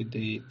with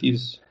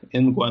this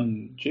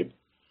M1 chip.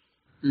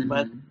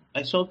 But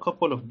I saw a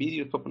couple of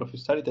videos, a couple of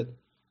studies that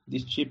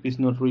this chip is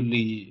not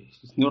really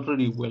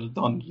well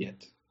done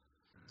yet.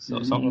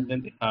 So some of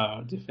them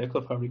are defect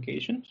of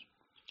fabrications.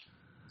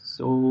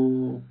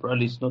 So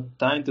probably it's not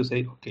time to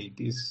say, okay,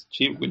 this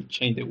chip will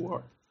change the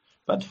world.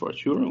 But for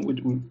sure,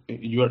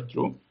 you are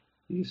true.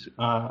 This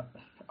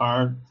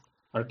our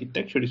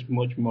architecture is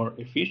much more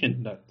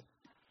efficient than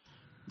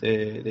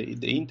the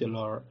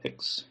Intel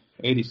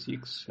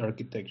x86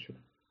 architecture.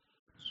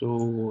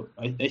 So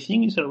I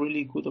think it's a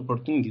really good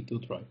opportunity to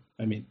try.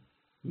 I mean,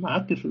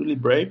 Mac is really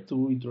brave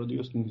to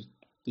introduce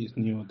these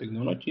new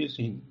technologies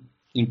in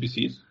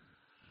PCs,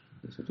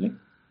 basically.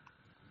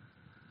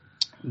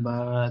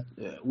 But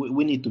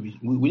we need to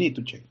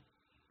check.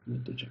 We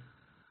need to check.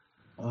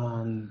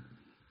 And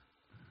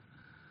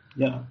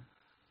yeah,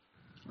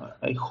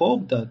 I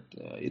hope that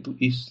it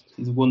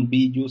won't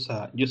be just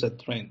a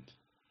trend.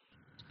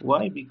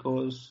 Why?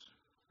 Because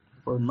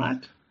for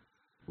Mac, it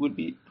would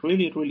be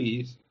really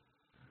easy.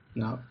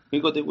 Now,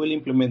 because they will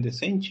implement the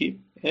same chip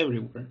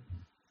everywhere.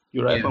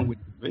 Your iPhone will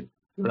have it,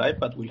 your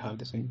iPad will have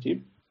the same chip,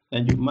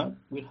 and your Mac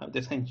will have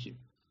the same chip.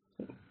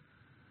 So,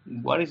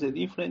 what is the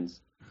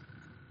difference?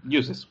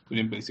 Uses,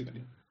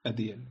 basically, at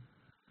the end.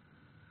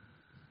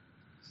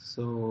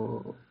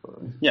 So,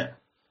 yeah.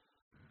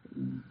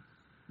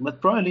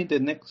 But probably in the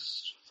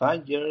next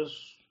 5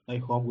 years, I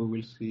hope we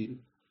will see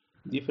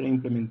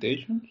different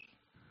implementations.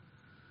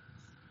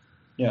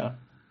 Yeah.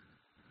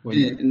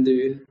 And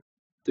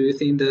do you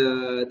think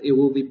that it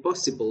will be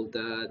possible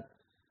that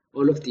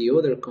all of the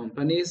other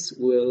companies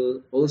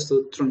will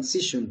also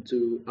transition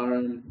to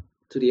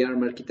the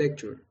ARM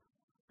architecture?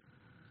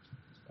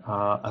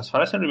 As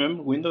far as I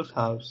remember, Windows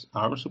has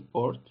ARM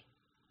support,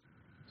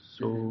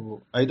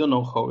 so I don't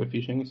know how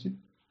efficient is it.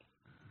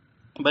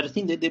 But I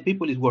think that the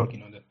people is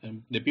working on that,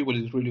 and the people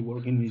is really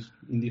working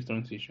in this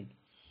transition.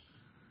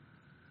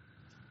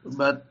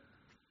 But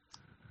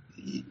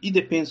it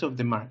depends of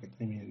the market.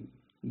 I mean,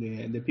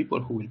 the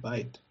people who will buy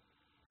it.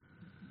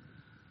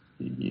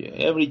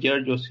 Every year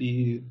you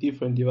see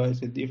different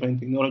devices, different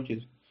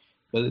technologies,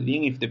 but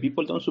then if the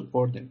people don't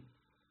support them,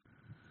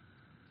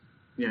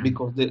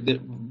 because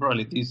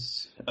probably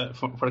this,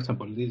 for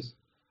example, this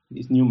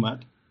new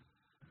Mac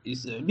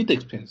is a bit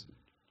expensive.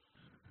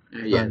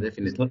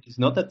 Definitely. It's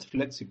not that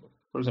flexible.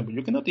 For example,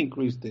 you cannot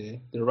increase the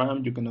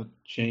RAM, you cannot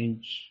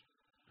change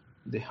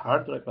the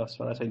hard drive, as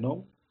far as I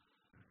know.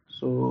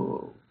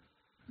 So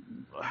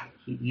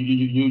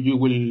you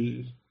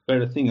will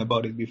better think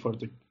about it before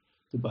to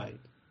buy it.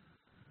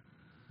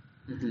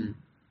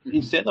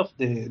 Instead of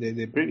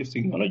the previous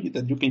technology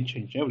that you can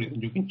change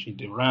everything, you can change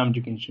the RAM,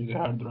 you can change the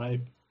hard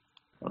drive,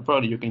 or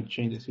probably you can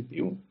change the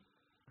CPU.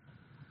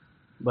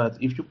 But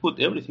if you put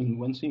everything in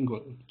one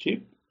single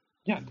chip,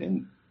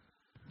 then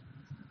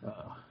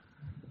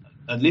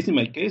at least in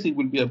my case, it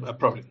will be a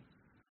problem.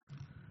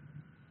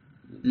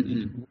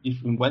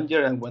 If in 1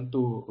 year I want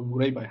to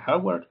upgrade my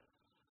hardware,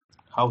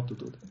 how to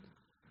do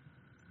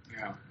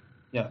that?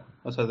 Yeah.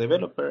 As a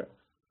developer,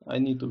 I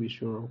need to be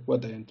sure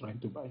what I am trying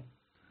to buy.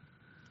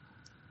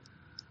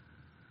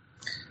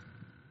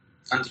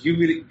 And you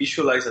will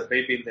visualize that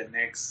maybe in the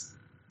next,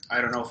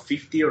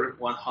 50 or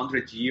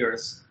 100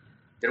 years,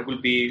 there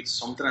will be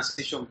some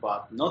transition,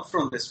 but not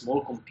from the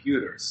small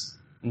computers,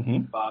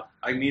 but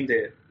I mean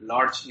the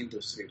large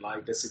industry,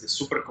 like let's say the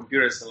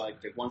supercomputers,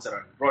 like the ones that are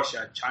in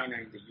Russia, China,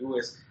 in the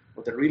US,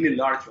 but the really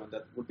large one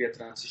that would be a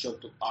transition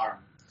to ARM.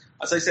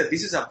 As I said,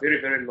 this is a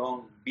very, very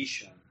long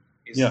vision.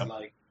 It's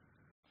like...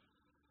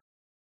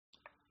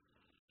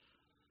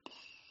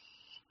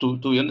 To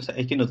be honest,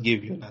 I cannot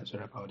give you an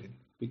answer about it.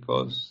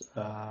 because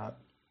the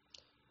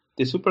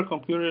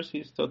supercomputers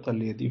is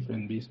totally a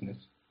different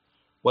business.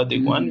 What they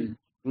want is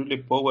really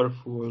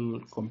powerful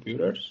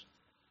computers,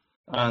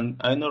 and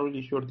I'm not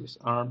really sure these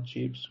ARM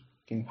chips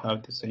can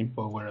have the same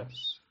power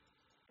as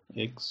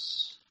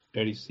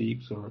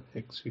x86 or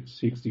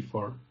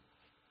x64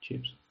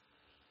 chips.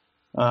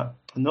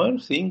 Another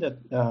thing that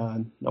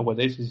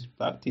nowadays is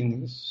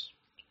impacting is,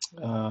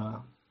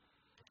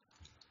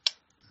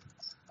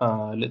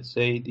 let's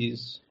say,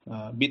 these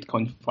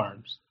Bitcoin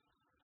farms.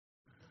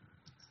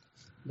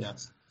 Yeah.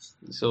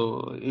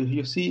 So if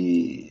you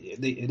see,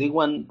 they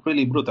want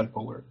really brutal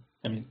power.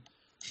 I mean,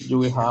 you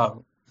will have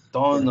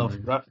ton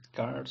of graphic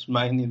cards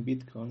mining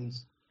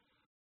Bitcoins.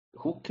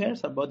 Who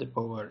cares about the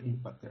power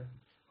impact there?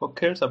 Who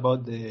cares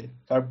about the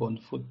carbon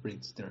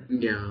footprints there?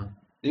 Yeah.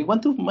 They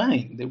want to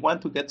mine. They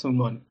want to get some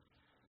money.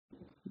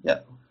 Yeah.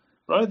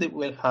 Probably they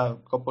will have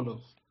a couple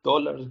of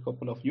dollars, a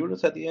couple of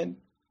euros at the end.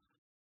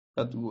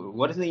 But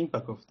what is the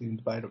impact of the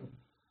environment?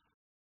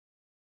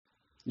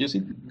 You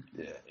see,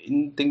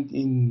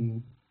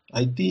 in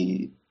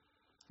IT,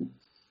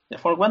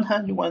 for one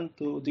hand, you want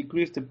to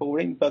decrease the power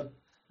impact,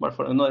 but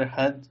for another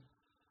hand,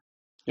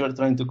 you are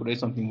trying to create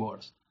something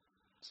worse.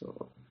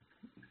 So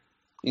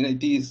in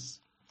IT,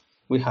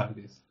 we have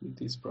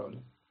this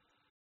problem.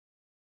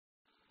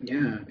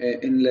 Yeah,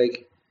 and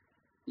like,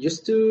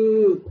 just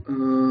to,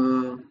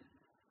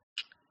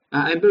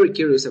 I'm very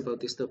curious about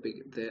this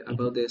topic,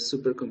 about the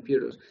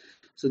supercomputers.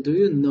 So, do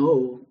you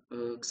know,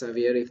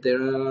 Xavier, if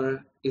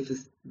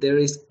there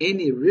is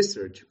any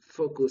research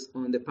focused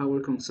on the power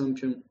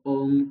consumption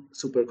on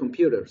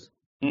supercomputers?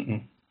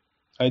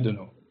 I don't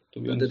know, to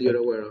be honest. That you're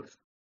aware of?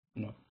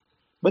 No,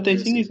 but I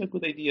think it's a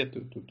good idea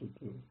to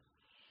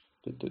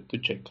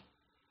check.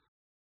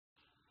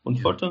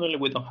 Unfortunately,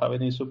 we don't have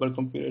any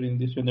supercomputer in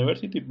this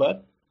university,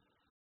 but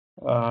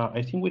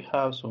I think we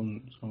have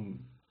some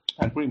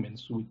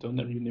agreements with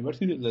other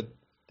universities that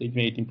they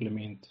may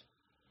implement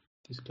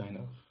this kind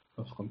of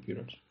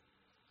computers.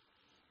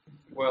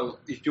 Well,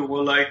 if you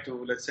would like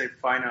to, let's say,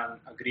 find an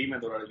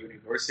agreement or a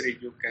university,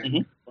 you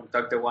can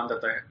contact the one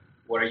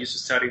where I used to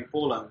study in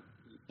Poland.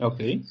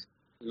 Okay.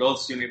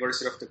 Lodz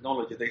University of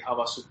Technology. They have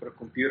a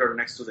supercomputer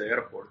next to the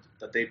airport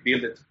that they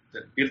built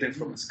it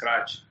from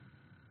scratch.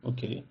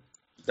 Okay.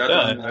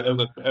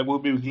 I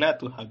would be glad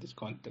to have this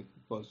contact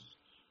because,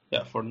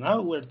 for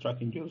now we're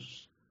tracking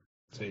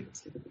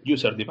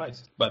user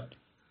devices, but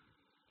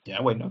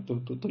why not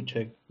to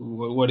check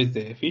what is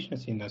the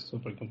efficiency in a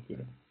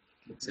supercomputer?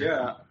 Exactly.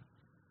 Yeah,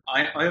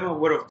 I am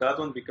aware of that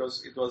one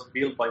because it was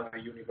built by my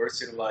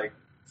university like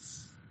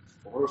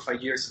 4 or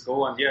 5 years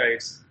ago, and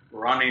it's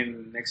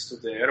running next to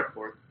the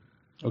airport.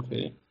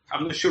 Okay.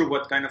 I'm not sure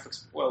what kind of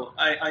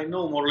I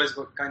know more or less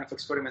what kind of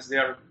experiments they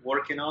are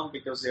working on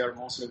because they are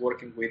mostly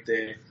working with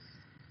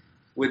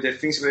the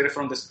things related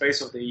from the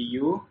space of the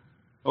EU.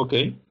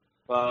 Okay.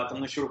 But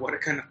I'm not sure what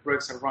kind of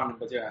projects are running.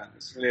 But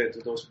it's related to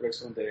those projects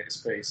from the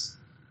space.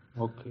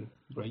 Okay,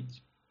 great.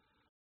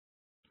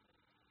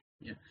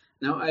 Yeah.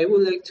 Now I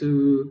would like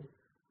to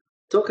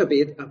talk a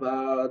bit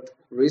about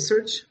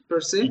research per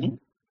se,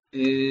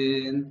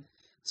 and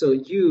so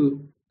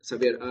you,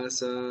 Xavier,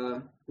 as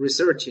a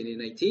researching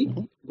in IT,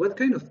 what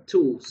kind of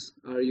tools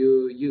are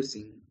you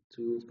using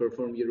to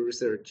perform your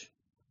research?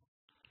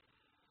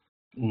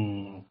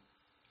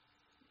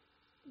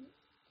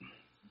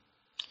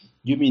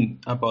 You mean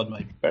about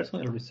my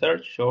personal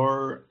research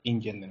or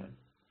in general?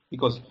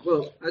 Because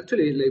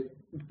actually,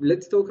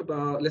 let's talk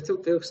about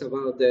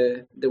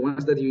the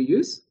ones that you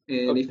use,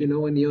 and if you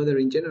know any other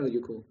in general,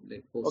 you could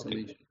also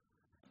mention.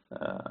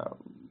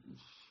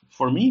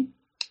 For me,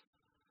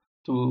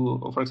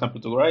 for example,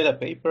 to write a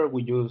paper,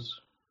 we use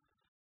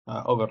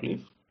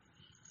Overleaf.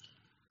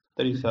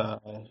 There is a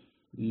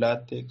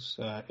LaTeX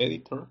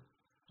editor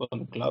on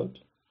the cloud.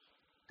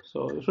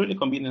 So it's really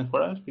convenient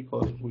for us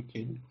because we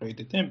can create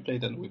the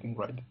template and we can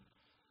write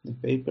the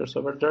papers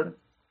over there.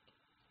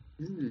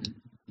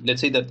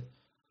 Let's say that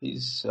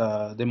is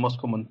the most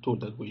common tool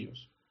that we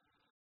use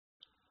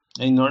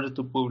in order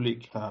to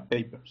publish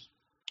papers.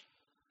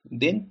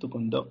 Then to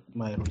conduct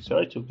my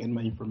research, to get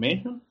my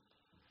information,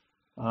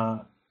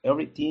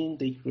 everything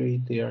they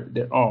create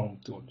their own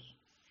tools.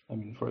 I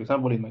mean, for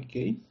example, in my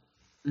case,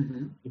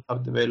 we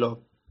have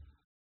developed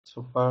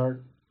so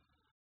far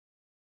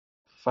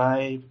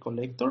 5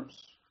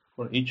 collectors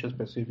for each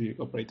specific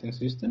operating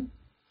system.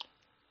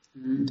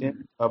 Then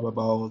we have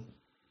about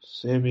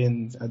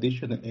 7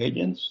 additional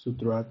agents to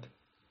track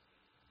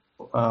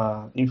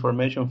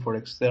information for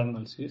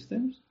external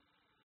systems.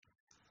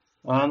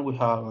 And we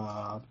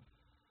have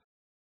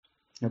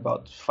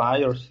about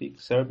 5 or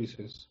 6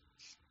 services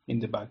in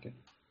the backend.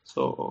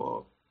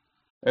 So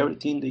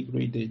everything they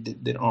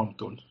create their own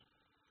tools.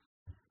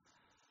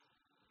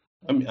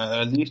 I mean,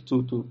 at least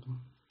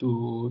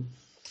to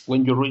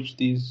when you reach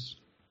this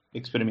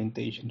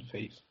experimentation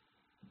phase.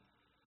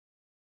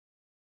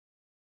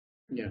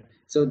 Yeah.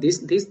 So these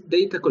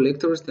data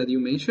collectors that you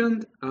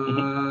mentioned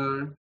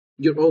are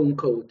your own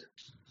code.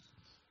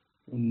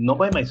 Not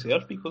by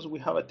myself because we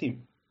have a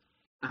team.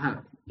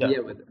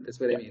 Yeah, but that's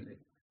what I mean.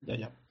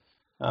 Yeah.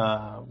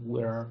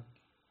 We're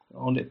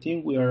on the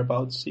team. We are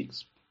about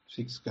six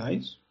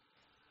guys.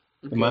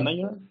 The Okay.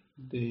 manager,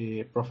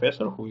 the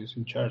professor who is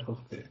in charge of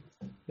the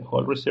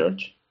whole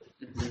research.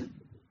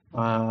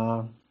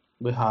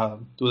 We have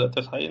 2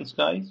 data science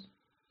guys,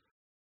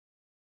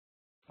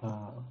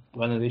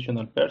 one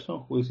additional person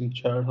who is in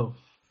charge of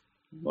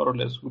more or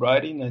less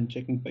writing and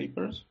checking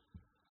papers.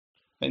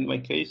 In my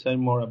case, I'm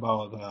more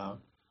about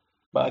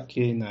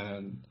backend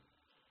and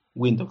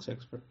Windows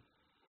expert.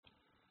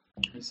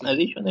 I see.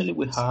 Additionally,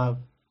 we have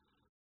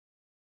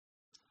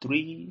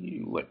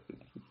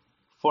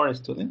 4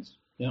 students,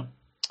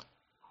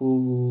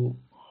 who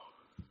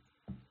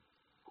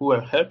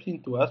are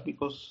helping to us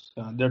because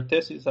their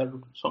theses are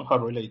somehow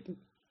related.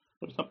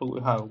 For example,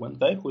 we have one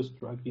guy who is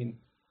tracking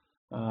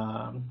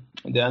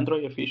the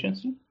Android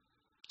efficiency,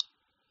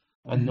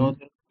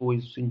 another who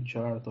is in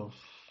charge of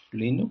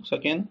Linux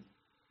again,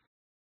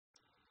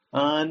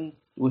 and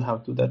we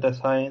have 2 data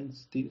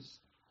scientists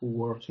who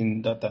works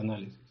in data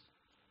analysis.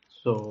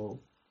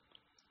 So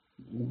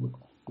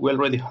we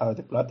already have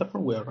the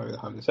platform, we already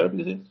have the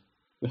services,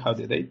 we have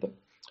the data,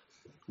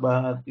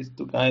 but these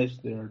 2 guys,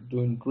 they're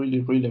doing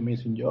really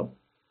amazing job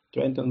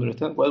trying to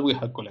understand what we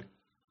have collected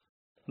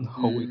and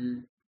how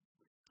we.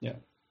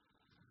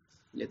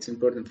 It's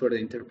important for the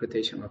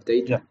interpretation of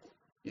data. Yeah.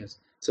 Yes.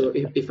 So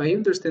if I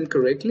understand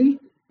correctly,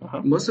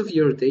 most of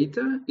your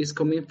data is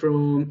coming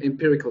from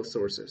empirical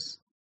sources.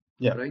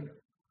 Yeah. Right?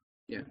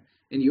 Yeah.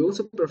 And you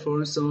also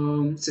perform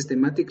some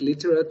systematic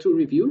literature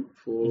review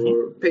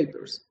for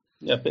papers.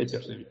 Yeah,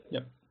 papers review.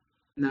 Yeah.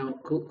 Now,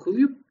 could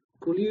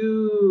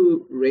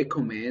you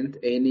recommend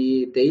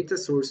any data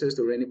sources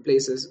or any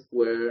places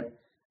where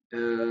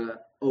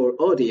our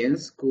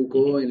audience could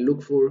go and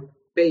look for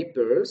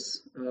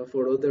papers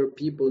for other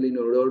people in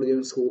our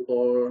audience who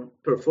are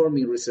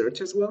performing research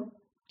as well?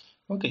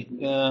 Okay.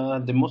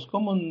 The most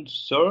common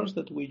source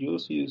that we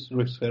use is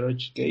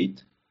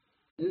ResearchGate.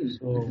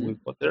 So we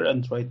go there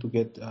and try to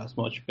get as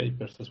much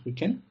papers as we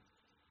can.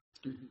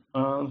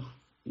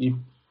 If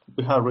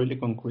we have really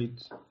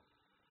concrete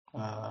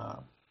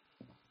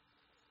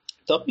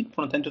topic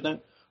from time to time,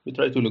 we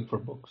try to look for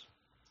books.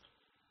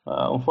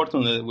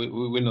 Unfortunately, we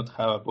will not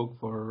have a book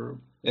for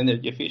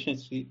energy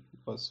efficiency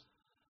because,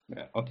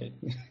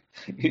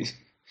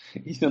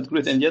 it's not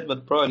written yet,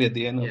 but probably at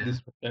the end of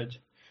this research,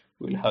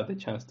 we'll have the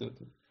chance to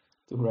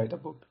write a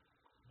book.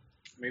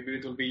 Maybe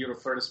it will be your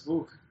first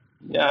book.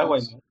 Yeah, why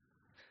not?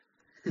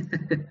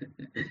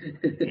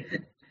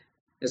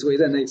 That's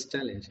quite a nice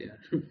challenge,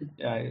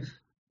 Yeah.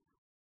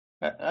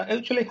 I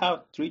actually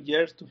have 3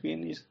 years to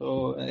finish,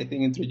 so I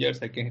think in 3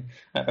 years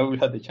I will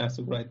have the chance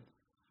to write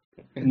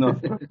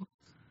enough.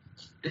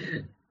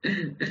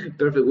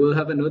 Perfect. We'll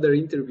have another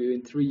interview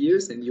in 3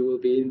 years, and you will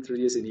be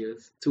introducing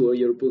us to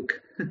your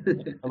book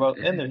about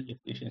energy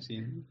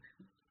efficiency.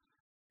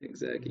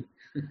 Exactly.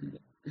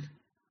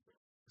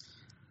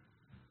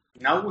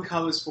 Now we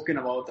have spoken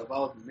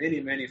about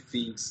many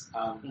things.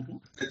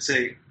 Let's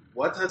say,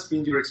 what has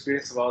been your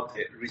experience about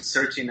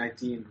research in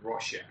IT in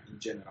Russia in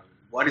general?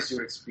 What is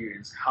your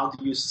experience? How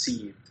do you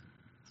see it?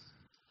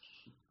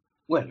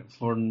 Well,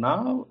 for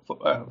now,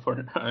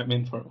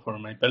 for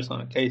my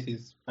personal case,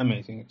 it's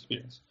amazing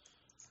experience.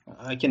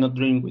 I cannot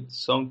dream with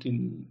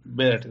something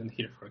better than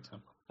here, for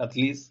example. At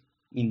least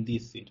in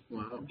this city,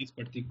 this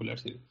particular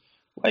city.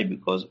 Why?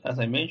 Because as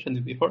I mentioned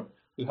it before,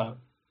 we have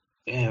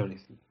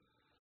everything.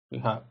 We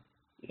have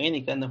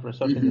any kind of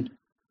resources.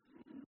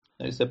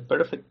 It's a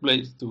perfect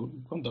place to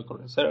conduct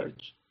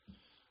research,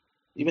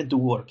 even to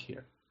work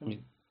here. I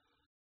mean,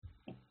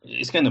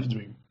 it's kind of a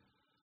dream.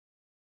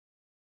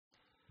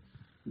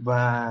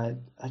 But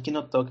I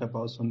cannot talk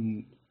about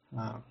some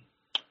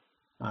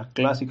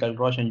classical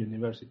Russian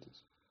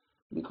universities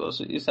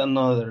because it's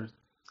another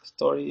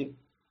story.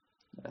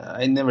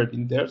 I never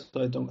been there,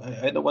 so I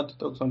don't want to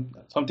talk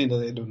something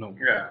that I don't know.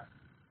 Yeah.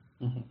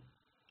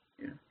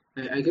 Yeah.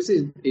 I guess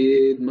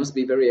it must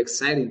be very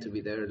exciting to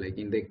be there, like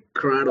in the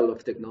cradle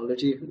of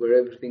technology where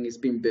everything is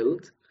being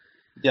built.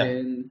 Yeah.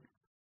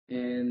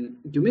 And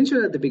you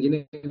mentioned at the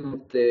beginning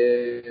of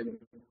the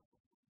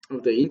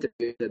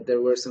interview that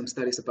there were some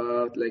studies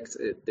about like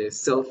the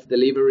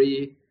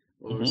self-delivery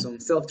or some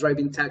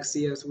self-driving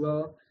taxi as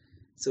well.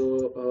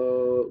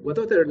 So what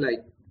other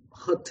like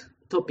hot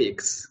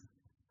topics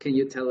can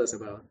you tell us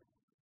about?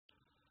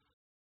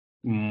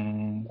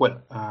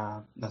 Well,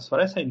 as far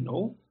as I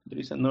know, there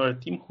is another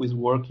team who is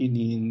working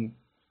in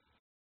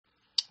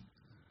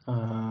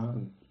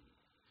how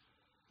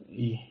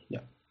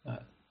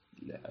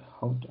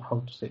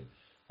to say.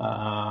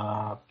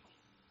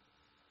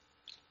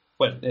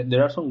 Well,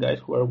 there are some guys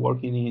who are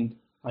working in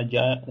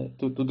agile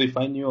to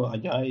define new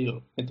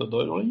agile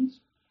methodologies.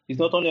 It's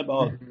not only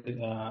about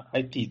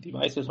IT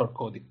devices or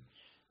coding.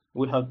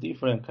 We have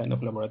different kind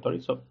of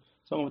laboratories. So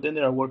some of them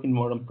they are working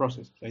more on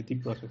processes,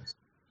 IT processes.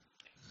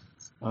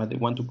 They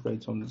want to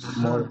create some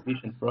more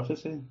efficient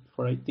processes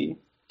for IT.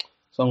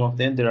 Some of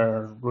them they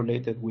are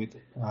related with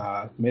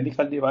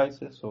medical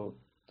devices. So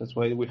that's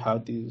why we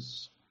have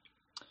this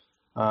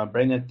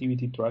brain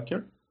activity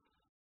tracker.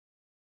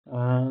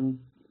 And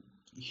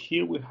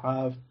here we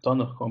have a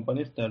ton of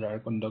companies that are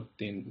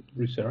conducting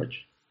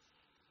research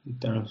in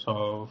terms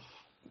of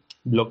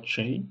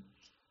blockchain.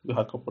 We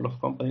have a couple of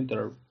companies that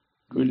are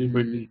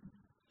really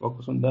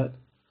focused on that.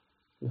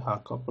 We have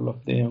a couple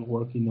of them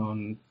working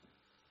on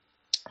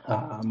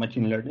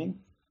machine learning.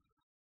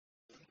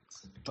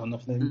 A ton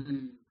of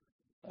them.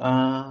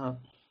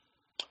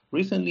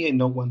 Recently, I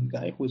know one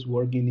guy who is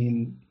working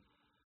in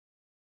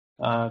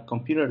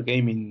computer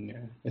gaming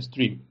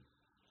stream.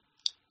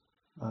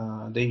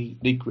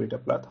 They create a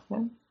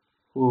platform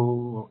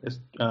who is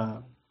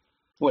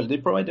they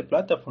provide a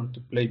platform to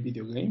play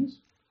video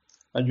games,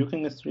 and you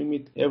can stream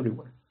it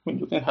everywhere. I mean,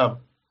 you can have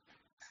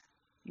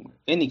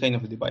any kind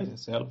of device, a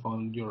cell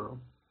phone, your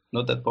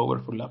not that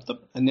powerful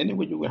laptop, and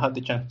anyway you will have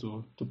the chance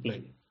to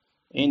play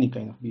any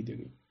kind of video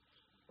game.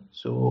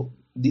 So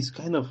these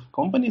kind of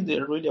companies,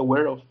 they're really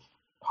aware of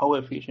how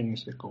efficient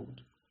is the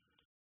code.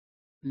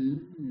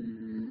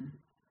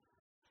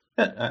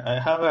 I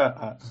have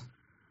a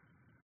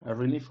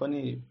really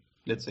funny,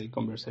 let's say,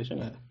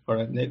 conversation or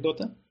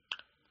anecdote,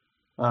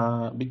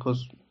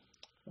 because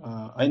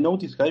I know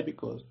this guy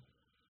because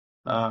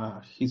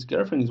his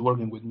girlfriend is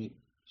working with me.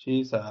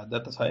 She's a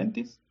data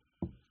scientist,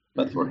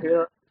 but for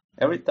her,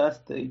 every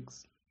task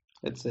takes,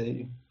 let's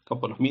say, a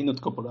couple of minutes,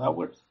 couple of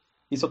hours.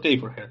 It's okay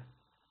for her.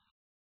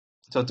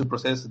 So to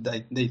process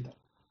data.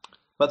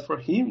 But for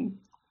him,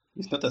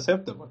 it's not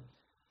acceptable.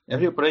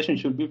 Every operation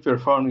should be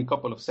performed in a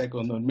couple of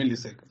seconds or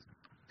milliseconds.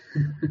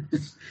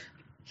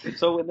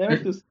 So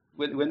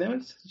whenever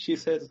she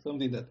says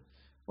something that,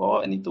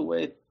 I need to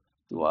wait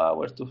 2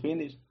 hours to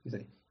finish, he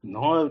say,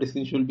 no,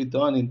 everything should be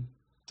done in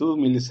 2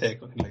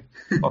 milliseconds. Like,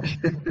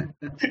 okay.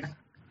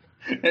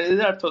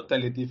 They are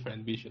totally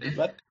different visions.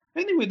 But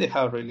anyway, they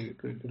have really,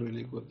 really,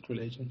 really good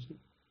relationship.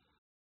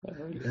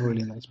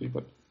 Really nice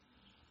people.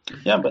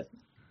 Yeah, but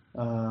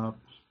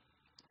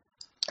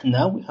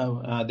now we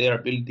have they are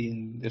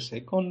building the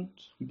second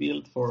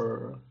build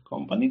for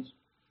companies,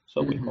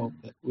 so we hope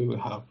that we will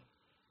have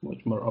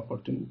much more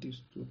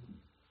opportunities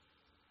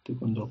to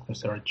conduct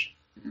research.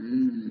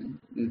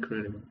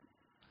 Incredible.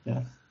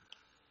 Yeah.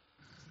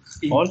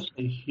 Also,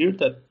 I hear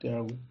that there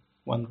are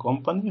one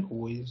company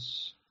who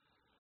is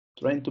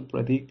trying to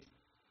predict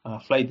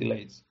flight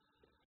delays.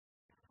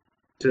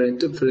 Trying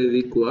to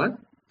predict what?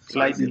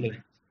 Flight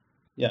delays.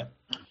 Yeah.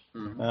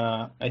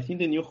 I think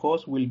the new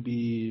host will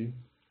be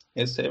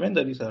S7,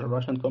 that is a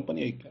Russian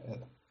company,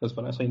 as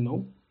far as I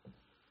know.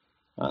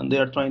 And they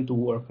are trying to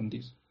work on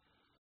this,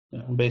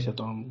 based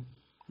on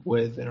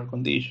weather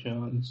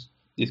conditions,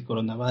 this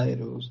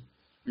coronavirus,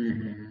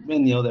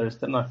 many other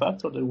external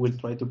factors. They will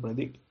try to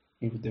predict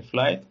if the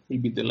flight will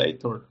be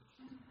delayed or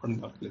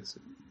not, let's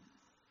say.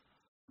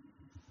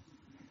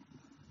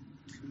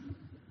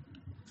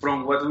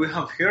 From what we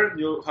have heard,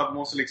 you have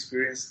mostly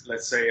experienced,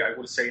 let's say, I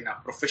would say, in a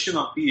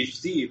professional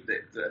PhD.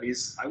 That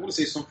is, I would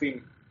say,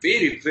 something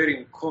very, very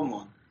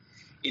uncommon.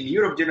 In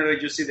Europe, generally,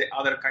 you see the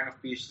other kind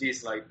of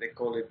PhDs, like they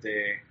call it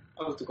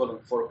I would call them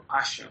for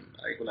passion,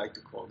 I would like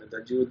to call it,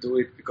 that you do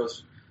it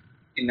because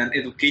in an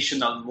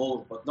educational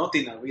mode, but not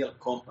in a real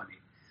company.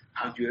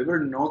 Have you ever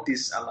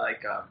noticed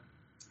a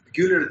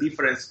peculiar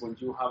difference when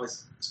you have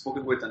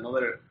spoken with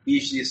another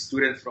PhD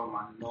student from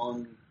a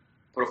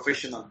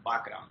non-professional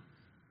background?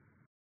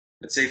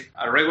 Let's say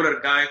a regular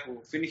guy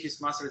who finished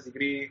his master's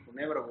degree, who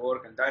never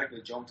worked, and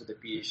directly jumped to the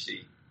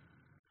PhD.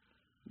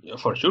 Yeah,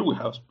 for sure, we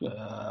have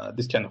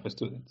this kind of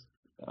students.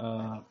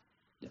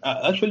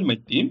 Actually, my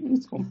team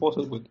is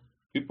composed with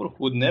people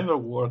who never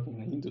work in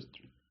the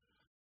industry.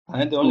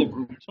 I'm the only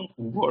person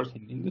who works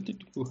in the industry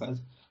who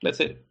has, let's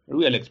say,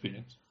 real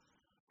experience.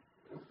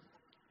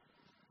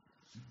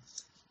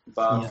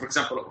 But for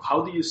example,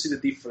 how do you see the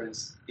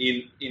difference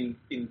in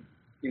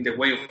the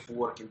way of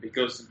working?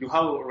 Because you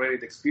have already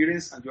the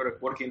experience and you're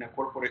working in a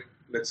corporate,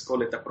 let's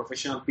call it a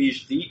professional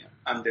PhD,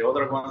 and the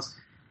other ones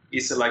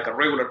is like a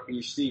regular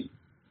PhD.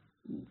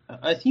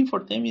 I think for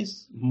them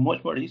it's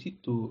much more easy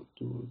to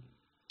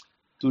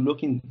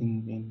look in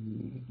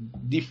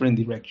different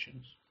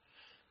directions.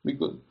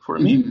 Because for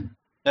me,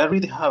 I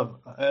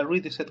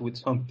already set with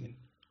something.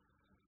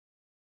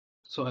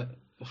 So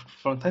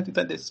from time to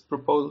time, they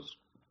propose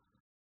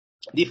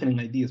different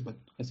ideas, but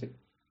I say,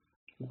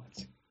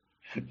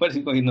 what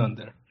is going on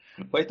there?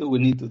 Why do we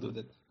need to do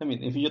that? I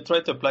mean, if you try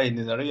to apply it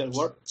in the real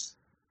world,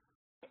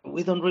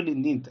 we don't really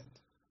need that.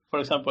 For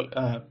example,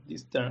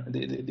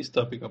 this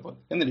topic about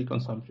energy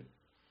consumption.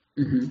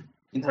 In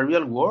the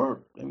real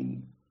world, I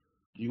mean,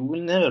 you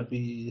will never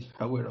be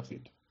aware of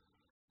it.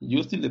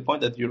 You till the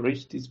point that you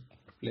reach this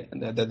place,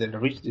 that they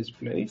reach this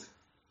place,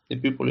 the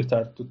people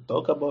start to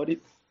talk about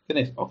it. Then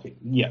it's okay,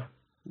 yeah,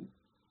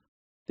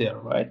 they're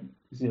right.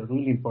 It's a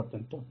really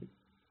important topic.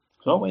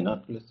 So why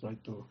not? Let's try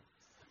to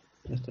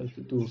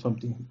do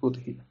something good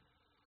here.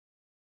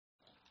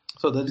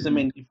 So that is the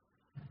main difference.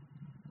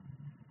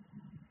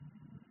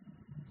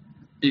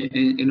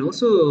 And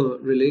also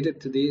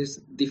related to these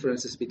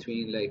differences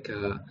between like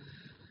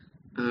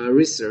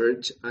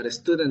research at a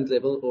student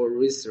level or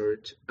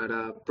research at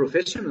a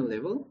professional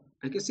level,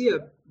 I can see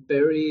a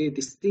very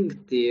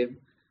distinctive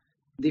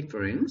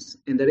difference,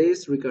 and that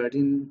is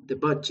regarding the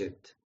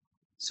budget.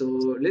 So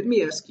let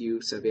me ask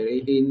you, Xavier,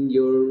 in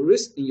your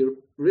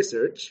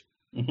research,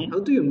 Mhm. how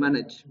do you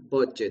manage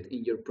budget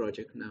in your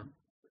project now?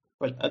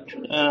 Well,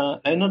 actually,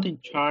 I'm not in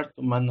charge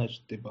to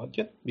manage the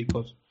budget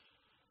because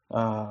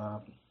uh,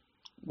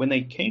 when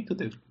I came to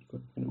the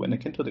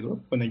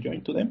group, when I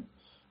joined to them,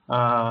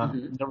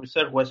 Mm-hmm. the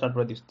research was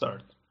already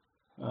started.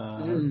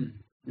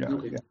 Yeah,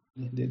 Okay.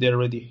 they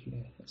already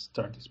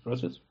start this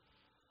process.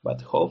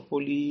 But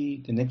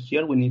hopefully, the next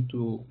year we need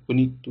to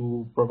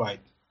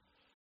provide.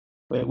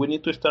 We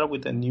need to start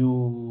with a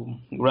new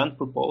grant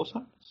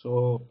proposal.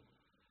 So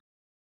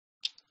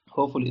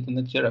hopefully, the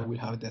next year I will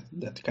have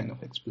that kind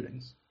of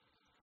experience.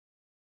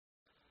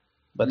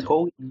 But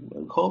how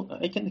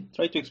I can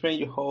try to explain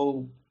you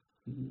how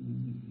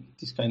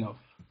this kind of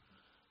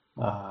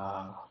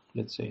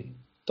let's say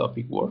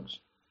topic works.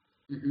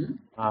 Mm-hmm.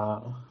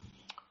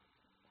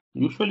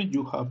 Usually,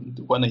 you have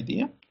one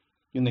idea.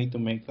 You need to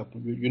make a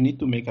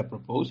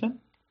proposal,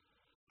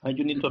 and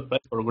you need to apply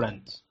for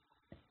grants.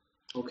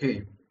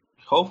 Okay.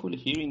 Hopefully,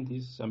 here in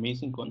this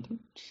amazing country,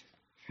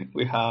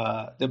 we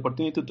have the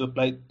opportunity to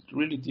apply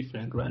really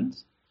different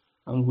grants,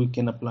 and we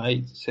can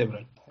apply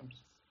several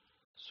times.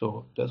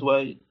 So that's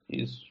why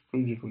it's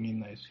really, really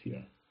nice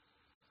here.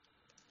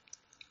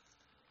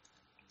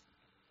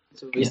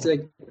 So it's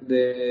like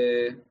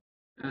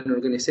an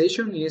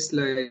organization is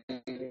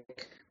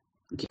like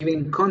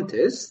giving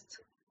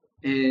contest,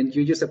 and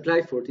you just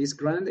apply for this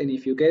grant, and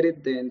if you get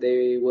it, then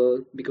they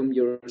will become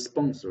your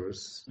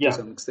sponsors to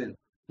some extent.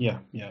 Yeah.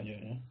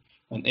 And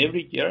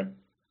every year,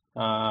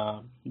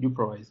 you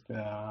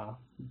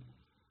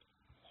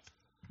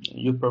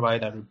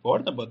provide a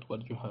report about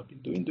what you have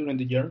been doing during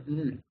the year.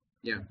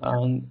 Yeah.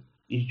 And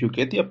if you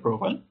get the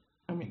approval,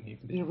 I mean,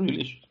 if they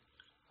really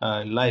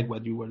like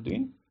what you were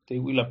doing, they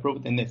will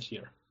approve the next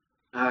year.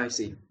 I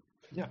see.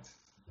 Yeah.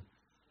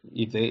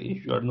 If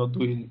you are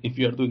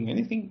doing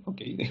anything,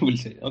 okay, they will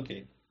say,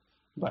 okay,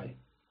 bye.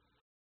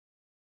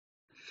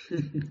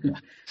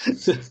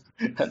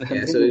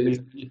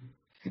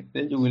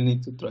 Then you will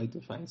need to try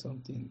to find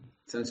something.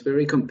 Sounds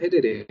very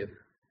competitive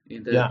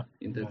in that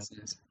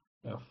sense.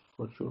 Yeah,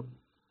 for sure.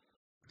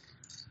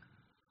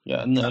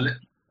 Yeah,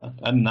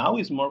 and now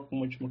it's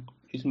much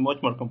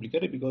more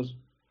complicated because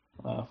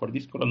for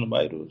this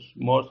coronavirus,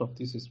 most of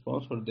these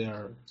sponsors they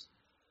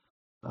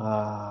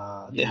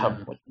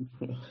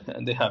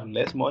have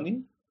less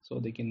money, so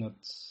they cannot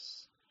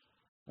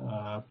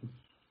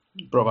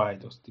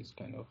provide us this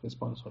kind of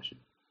sponsorship.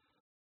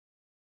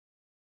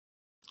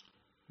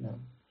 Yeah.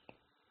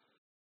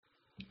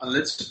 And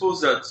let's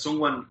suppose that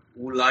someone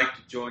would like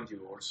to join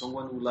you, or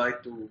someone would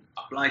like to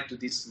apply to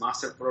these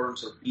master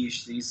programs or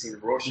PhDs in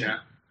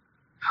Russia.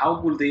 How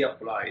will they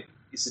apply?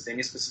 Is it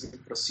any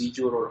specific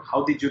procedure, or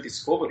how did you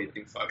discover it,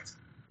 in fact?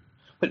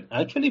 Well,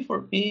 actually,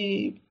 for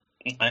me,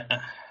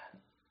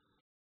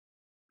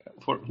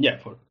 for me,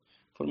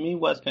 it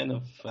was kind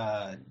of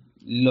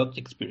luck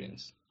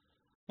experience.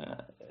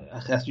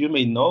 As you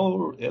may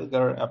know,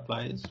 Edgar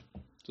applies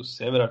to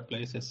several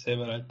places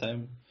several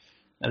times.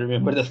 I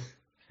remember that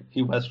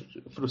he was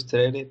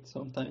frustrated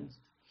sometimes.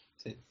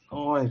 He said,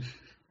 "Oh,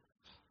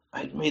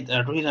 I made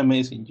a really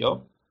amazing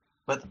job,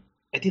 but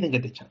I didn't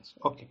get the chance."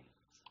 Okay.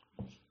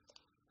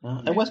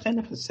 I was kind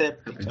of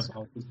skeptic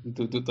about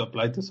to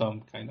apply to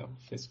some kind of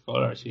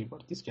scholarship or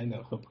this kind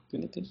of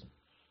opportunities.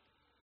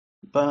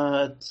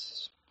 But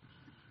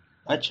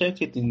I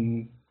checked it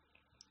in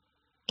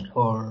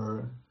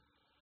our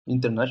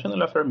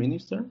international affairs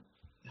minister.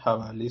 They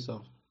have a list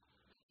of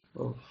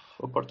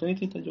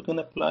opportunities that you can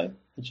apply.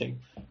 I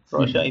checked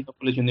Russia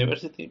Innopolis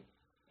University.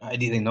 I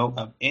didn't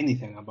know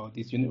anything about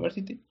this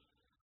university.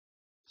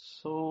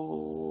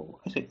 So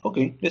I said,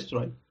 okay, let's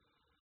try.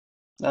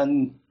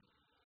 And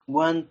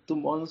 1-2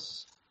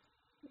 months,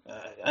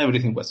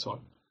 everything was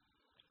solved.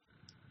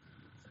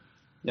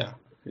 Yeah,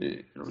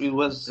 it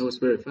was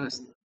very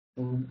fast.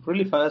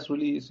 Really fast,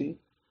 really easy.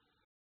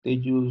 They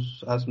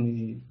just asked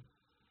me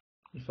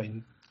if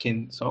I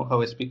can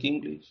somehow speak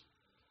English,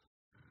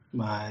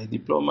 my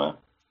diploma,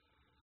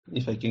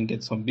 if I can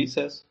get some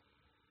visas.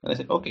 And I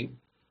said, okay.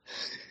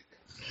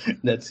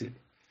 That's it.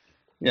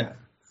 Yeah.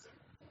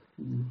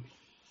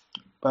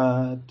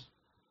 But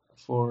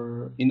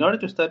in order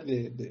to start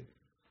the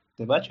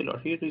bachelor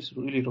here is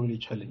really, really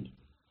challenging.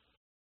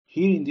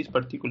 Here in this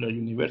particular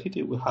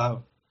university,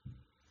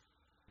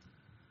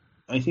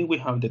 I think we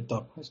have the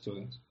top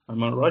students.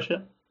 Among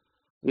Russia,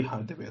 we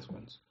have the best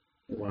ones.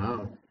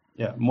 Wow.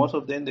 Yeah, most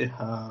of them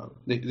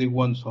they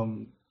won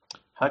some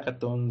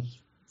hackathons,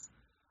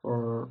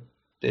 or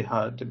they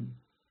had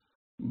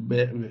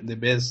the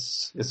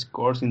best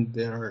scores in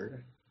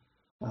their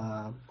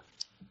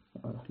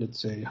let's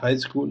say high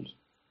schools.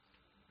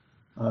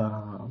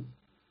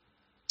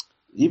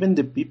 Even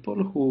the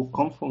people who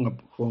come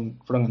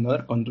from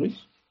another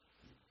countries,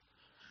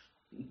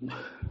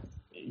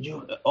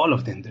 all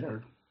of them,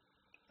 they're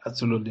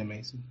absolutely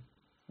amazing.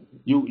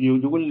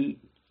 You will,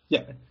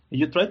 yeah. If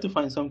you try to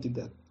find something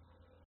that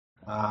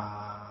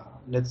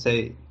let's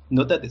say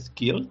not that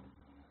skilled,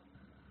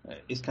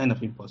 it's kind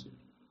of impossible.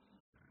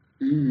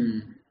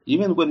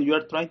 Even when you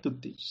are trying to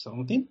teach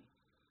something,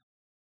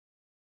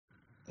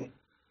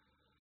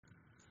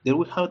 they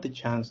will have the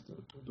chance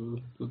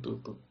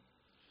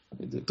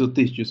to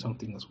teach you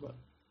something as well.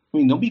 I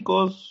mean, not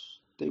because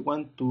they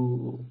want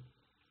to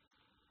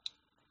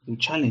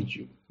challenge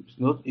you.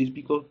 It's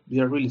because they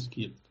are really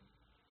skilled.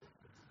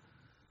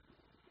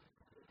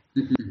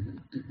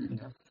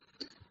 Yeah.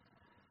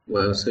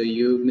 Well, so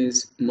you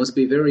must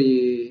be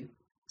very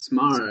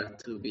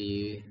smart to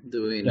be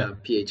doing a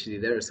PhD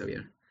there,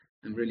 Xavier.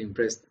 I'm really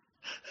impressed.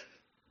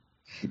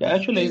 Yeah,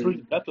 actually, I'm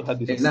really glad to have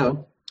this. And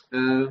now,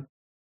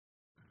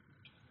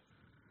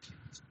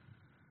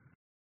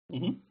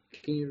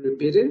 can you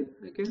repeat it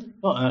again?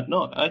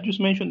 No, I just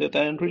mentioned that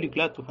I am really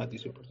glad to have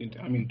this opportunity.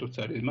 I mean, to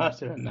study the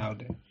master and now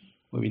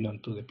moving on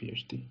to the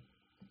PhD.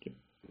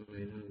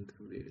 Moving on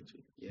to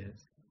PhD,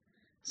 yes.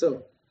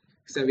 So,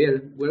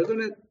 Xavier, we're going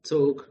to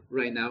talk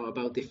right now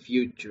about the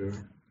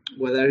future.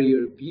 What are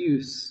your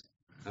views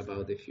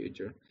about the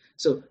future?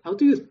 So, how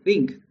do you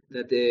think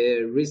that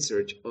the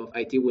research of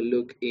IT will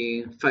look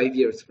in 5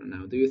 years from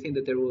now? Do you think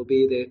that there will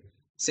be the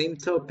same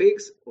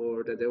topics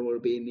or that there will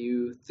be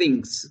new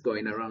things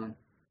going around?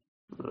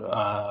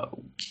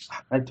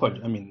 I told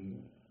you, I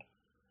mean,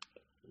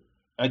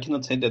 I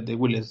cannot say that they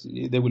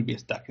will be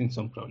stuck in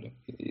some problem.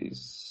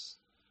 It's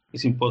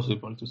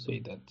impossible to say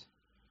that.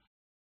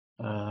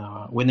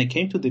 When I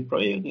came to the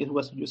project, it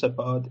was just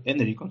about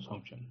energy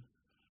consumption.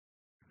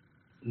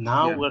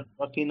 Now we're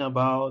talking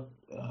about,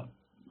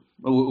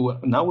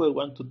 now we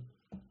want to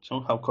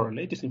somehow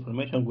correlate this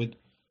information with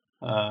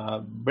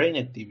brain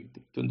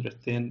activity to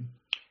understand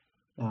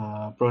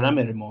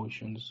programmer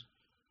emotions.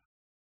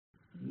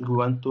 We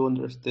want to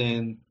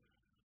understand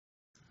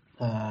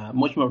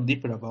much more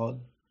deeper about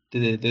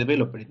the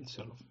developer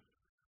itself.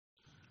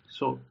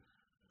 So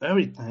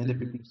every time the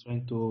people is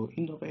trying to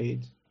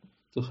innovate,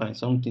 to find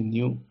something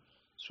new.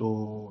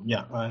 So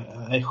yeah,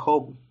 I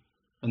hope,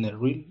 and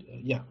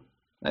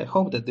I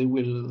hope that they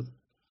will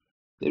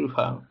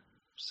have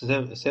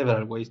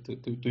several ways to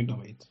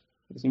innovate.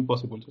 It's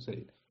impossible to say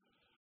it.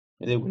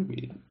 They will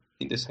be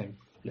in the same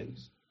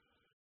place.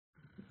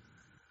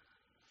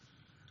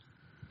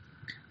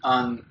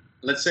 And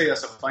let's say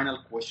as a final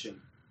question,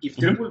 if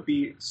there will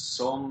be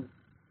some,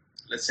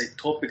 let's say,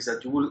 topics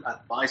that you will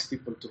advise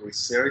people to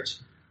research,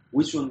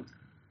 which one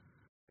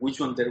would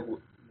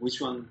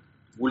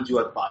you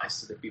advise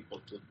to the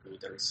people to do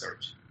the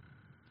research?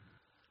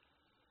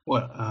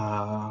 Well,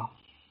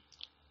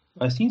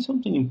 I think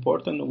something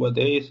important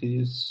nowadays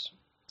is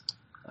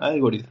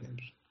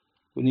algorithms.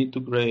 We need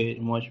to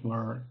create much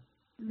more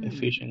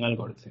efficient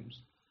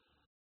algorithms.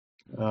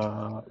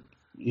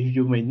 If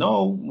you may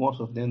know, most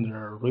of them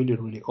are really,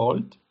 really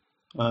old.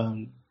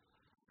 And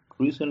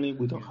recently,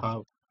 we don't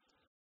have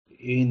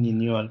any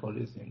new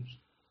algorithms.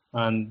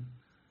 And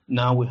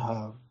now we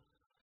have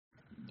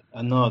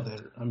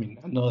another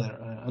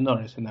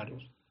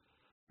scenarios.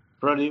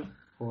 Probably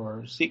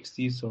for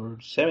 60s or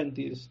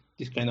 70s,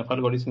 this kind of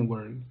algorithms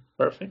were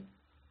perfect.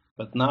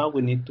 But now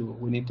we need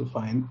to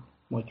find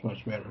much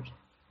better.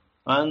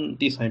 And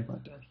design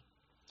patterns.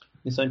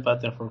 Design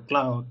pattern for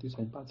cloud,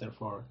 design pattern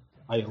for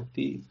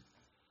IoT.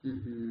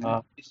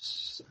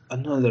 It's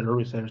another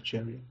research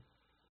area.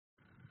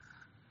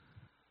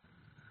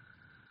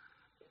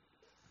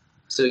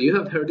 So you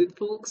have heard it,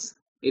 folks.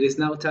 It is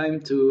now time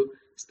to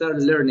start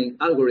learning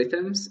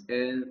algorithms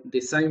and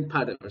design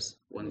patterns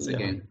once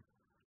again.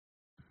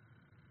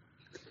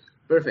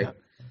 Perfect.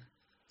 Yeah.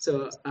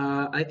 So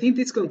I think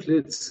this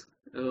concludes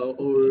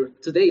our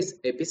today's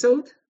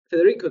episode.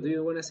 Federico, do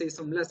you want to say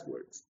some last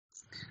words?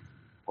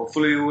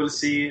 Hopefully we will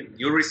see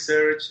new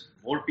research,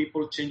 more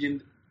people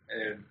changing,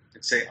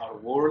 let's say, our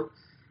world,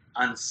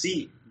 and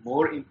see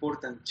more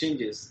important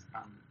changes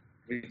and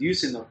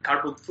reducing our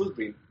carbon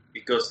footprint,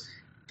 because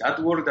that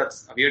work that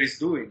Xavier is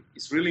doing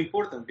is really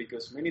important,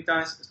 because many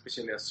times,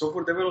 especially as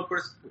software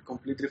developers, we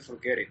completely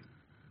forget it.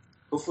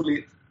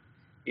 Hopefully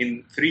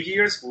in 3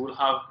 years we will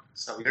have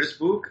Xavier's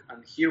book,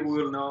 and here we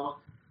will know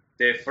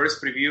the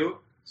first preview,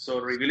 so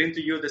revealing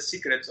to you the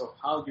secrets of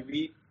how to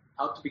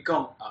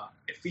become an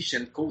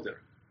efficient coder.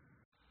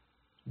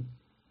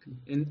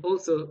 And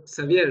also,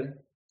 Xavier,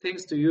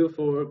 thanks to you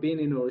for being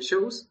in our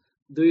shows.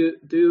 Do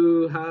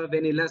you have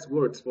any last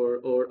words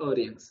for our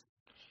audience?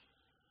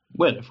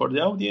 Well, for the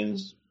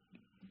audience,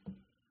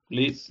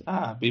 please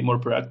be more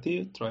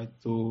proactive. Try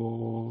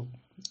to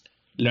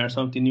learn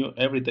something new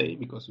every day,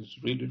 because it's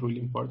really, really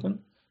important.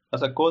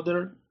 As a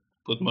coder,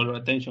 put more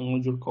attention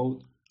on your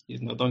code.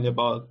 It's not only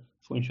about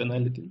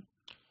functionality.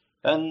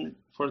 And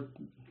for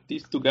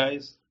these two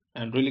guys,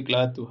 I'm really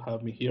glad to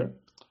have me here.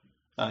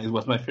 It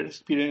was my first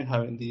experience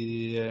having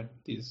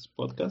this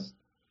podcast.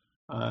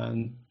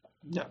 And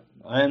yeah,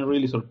 I am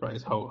really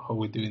surprised how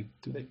we're doing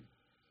today.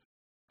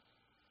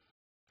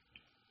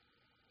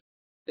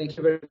 Thank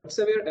you very much,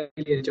 Xavier. I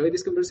really enjoyed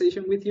this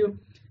conversation with you.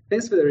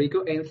 Thanks,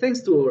 Federico, and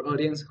thanks to our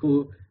audience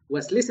who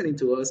was listening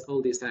to us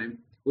all this time.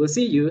 We'll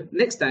see you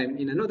next time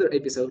in another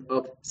episode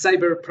of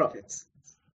Cyber Prophets.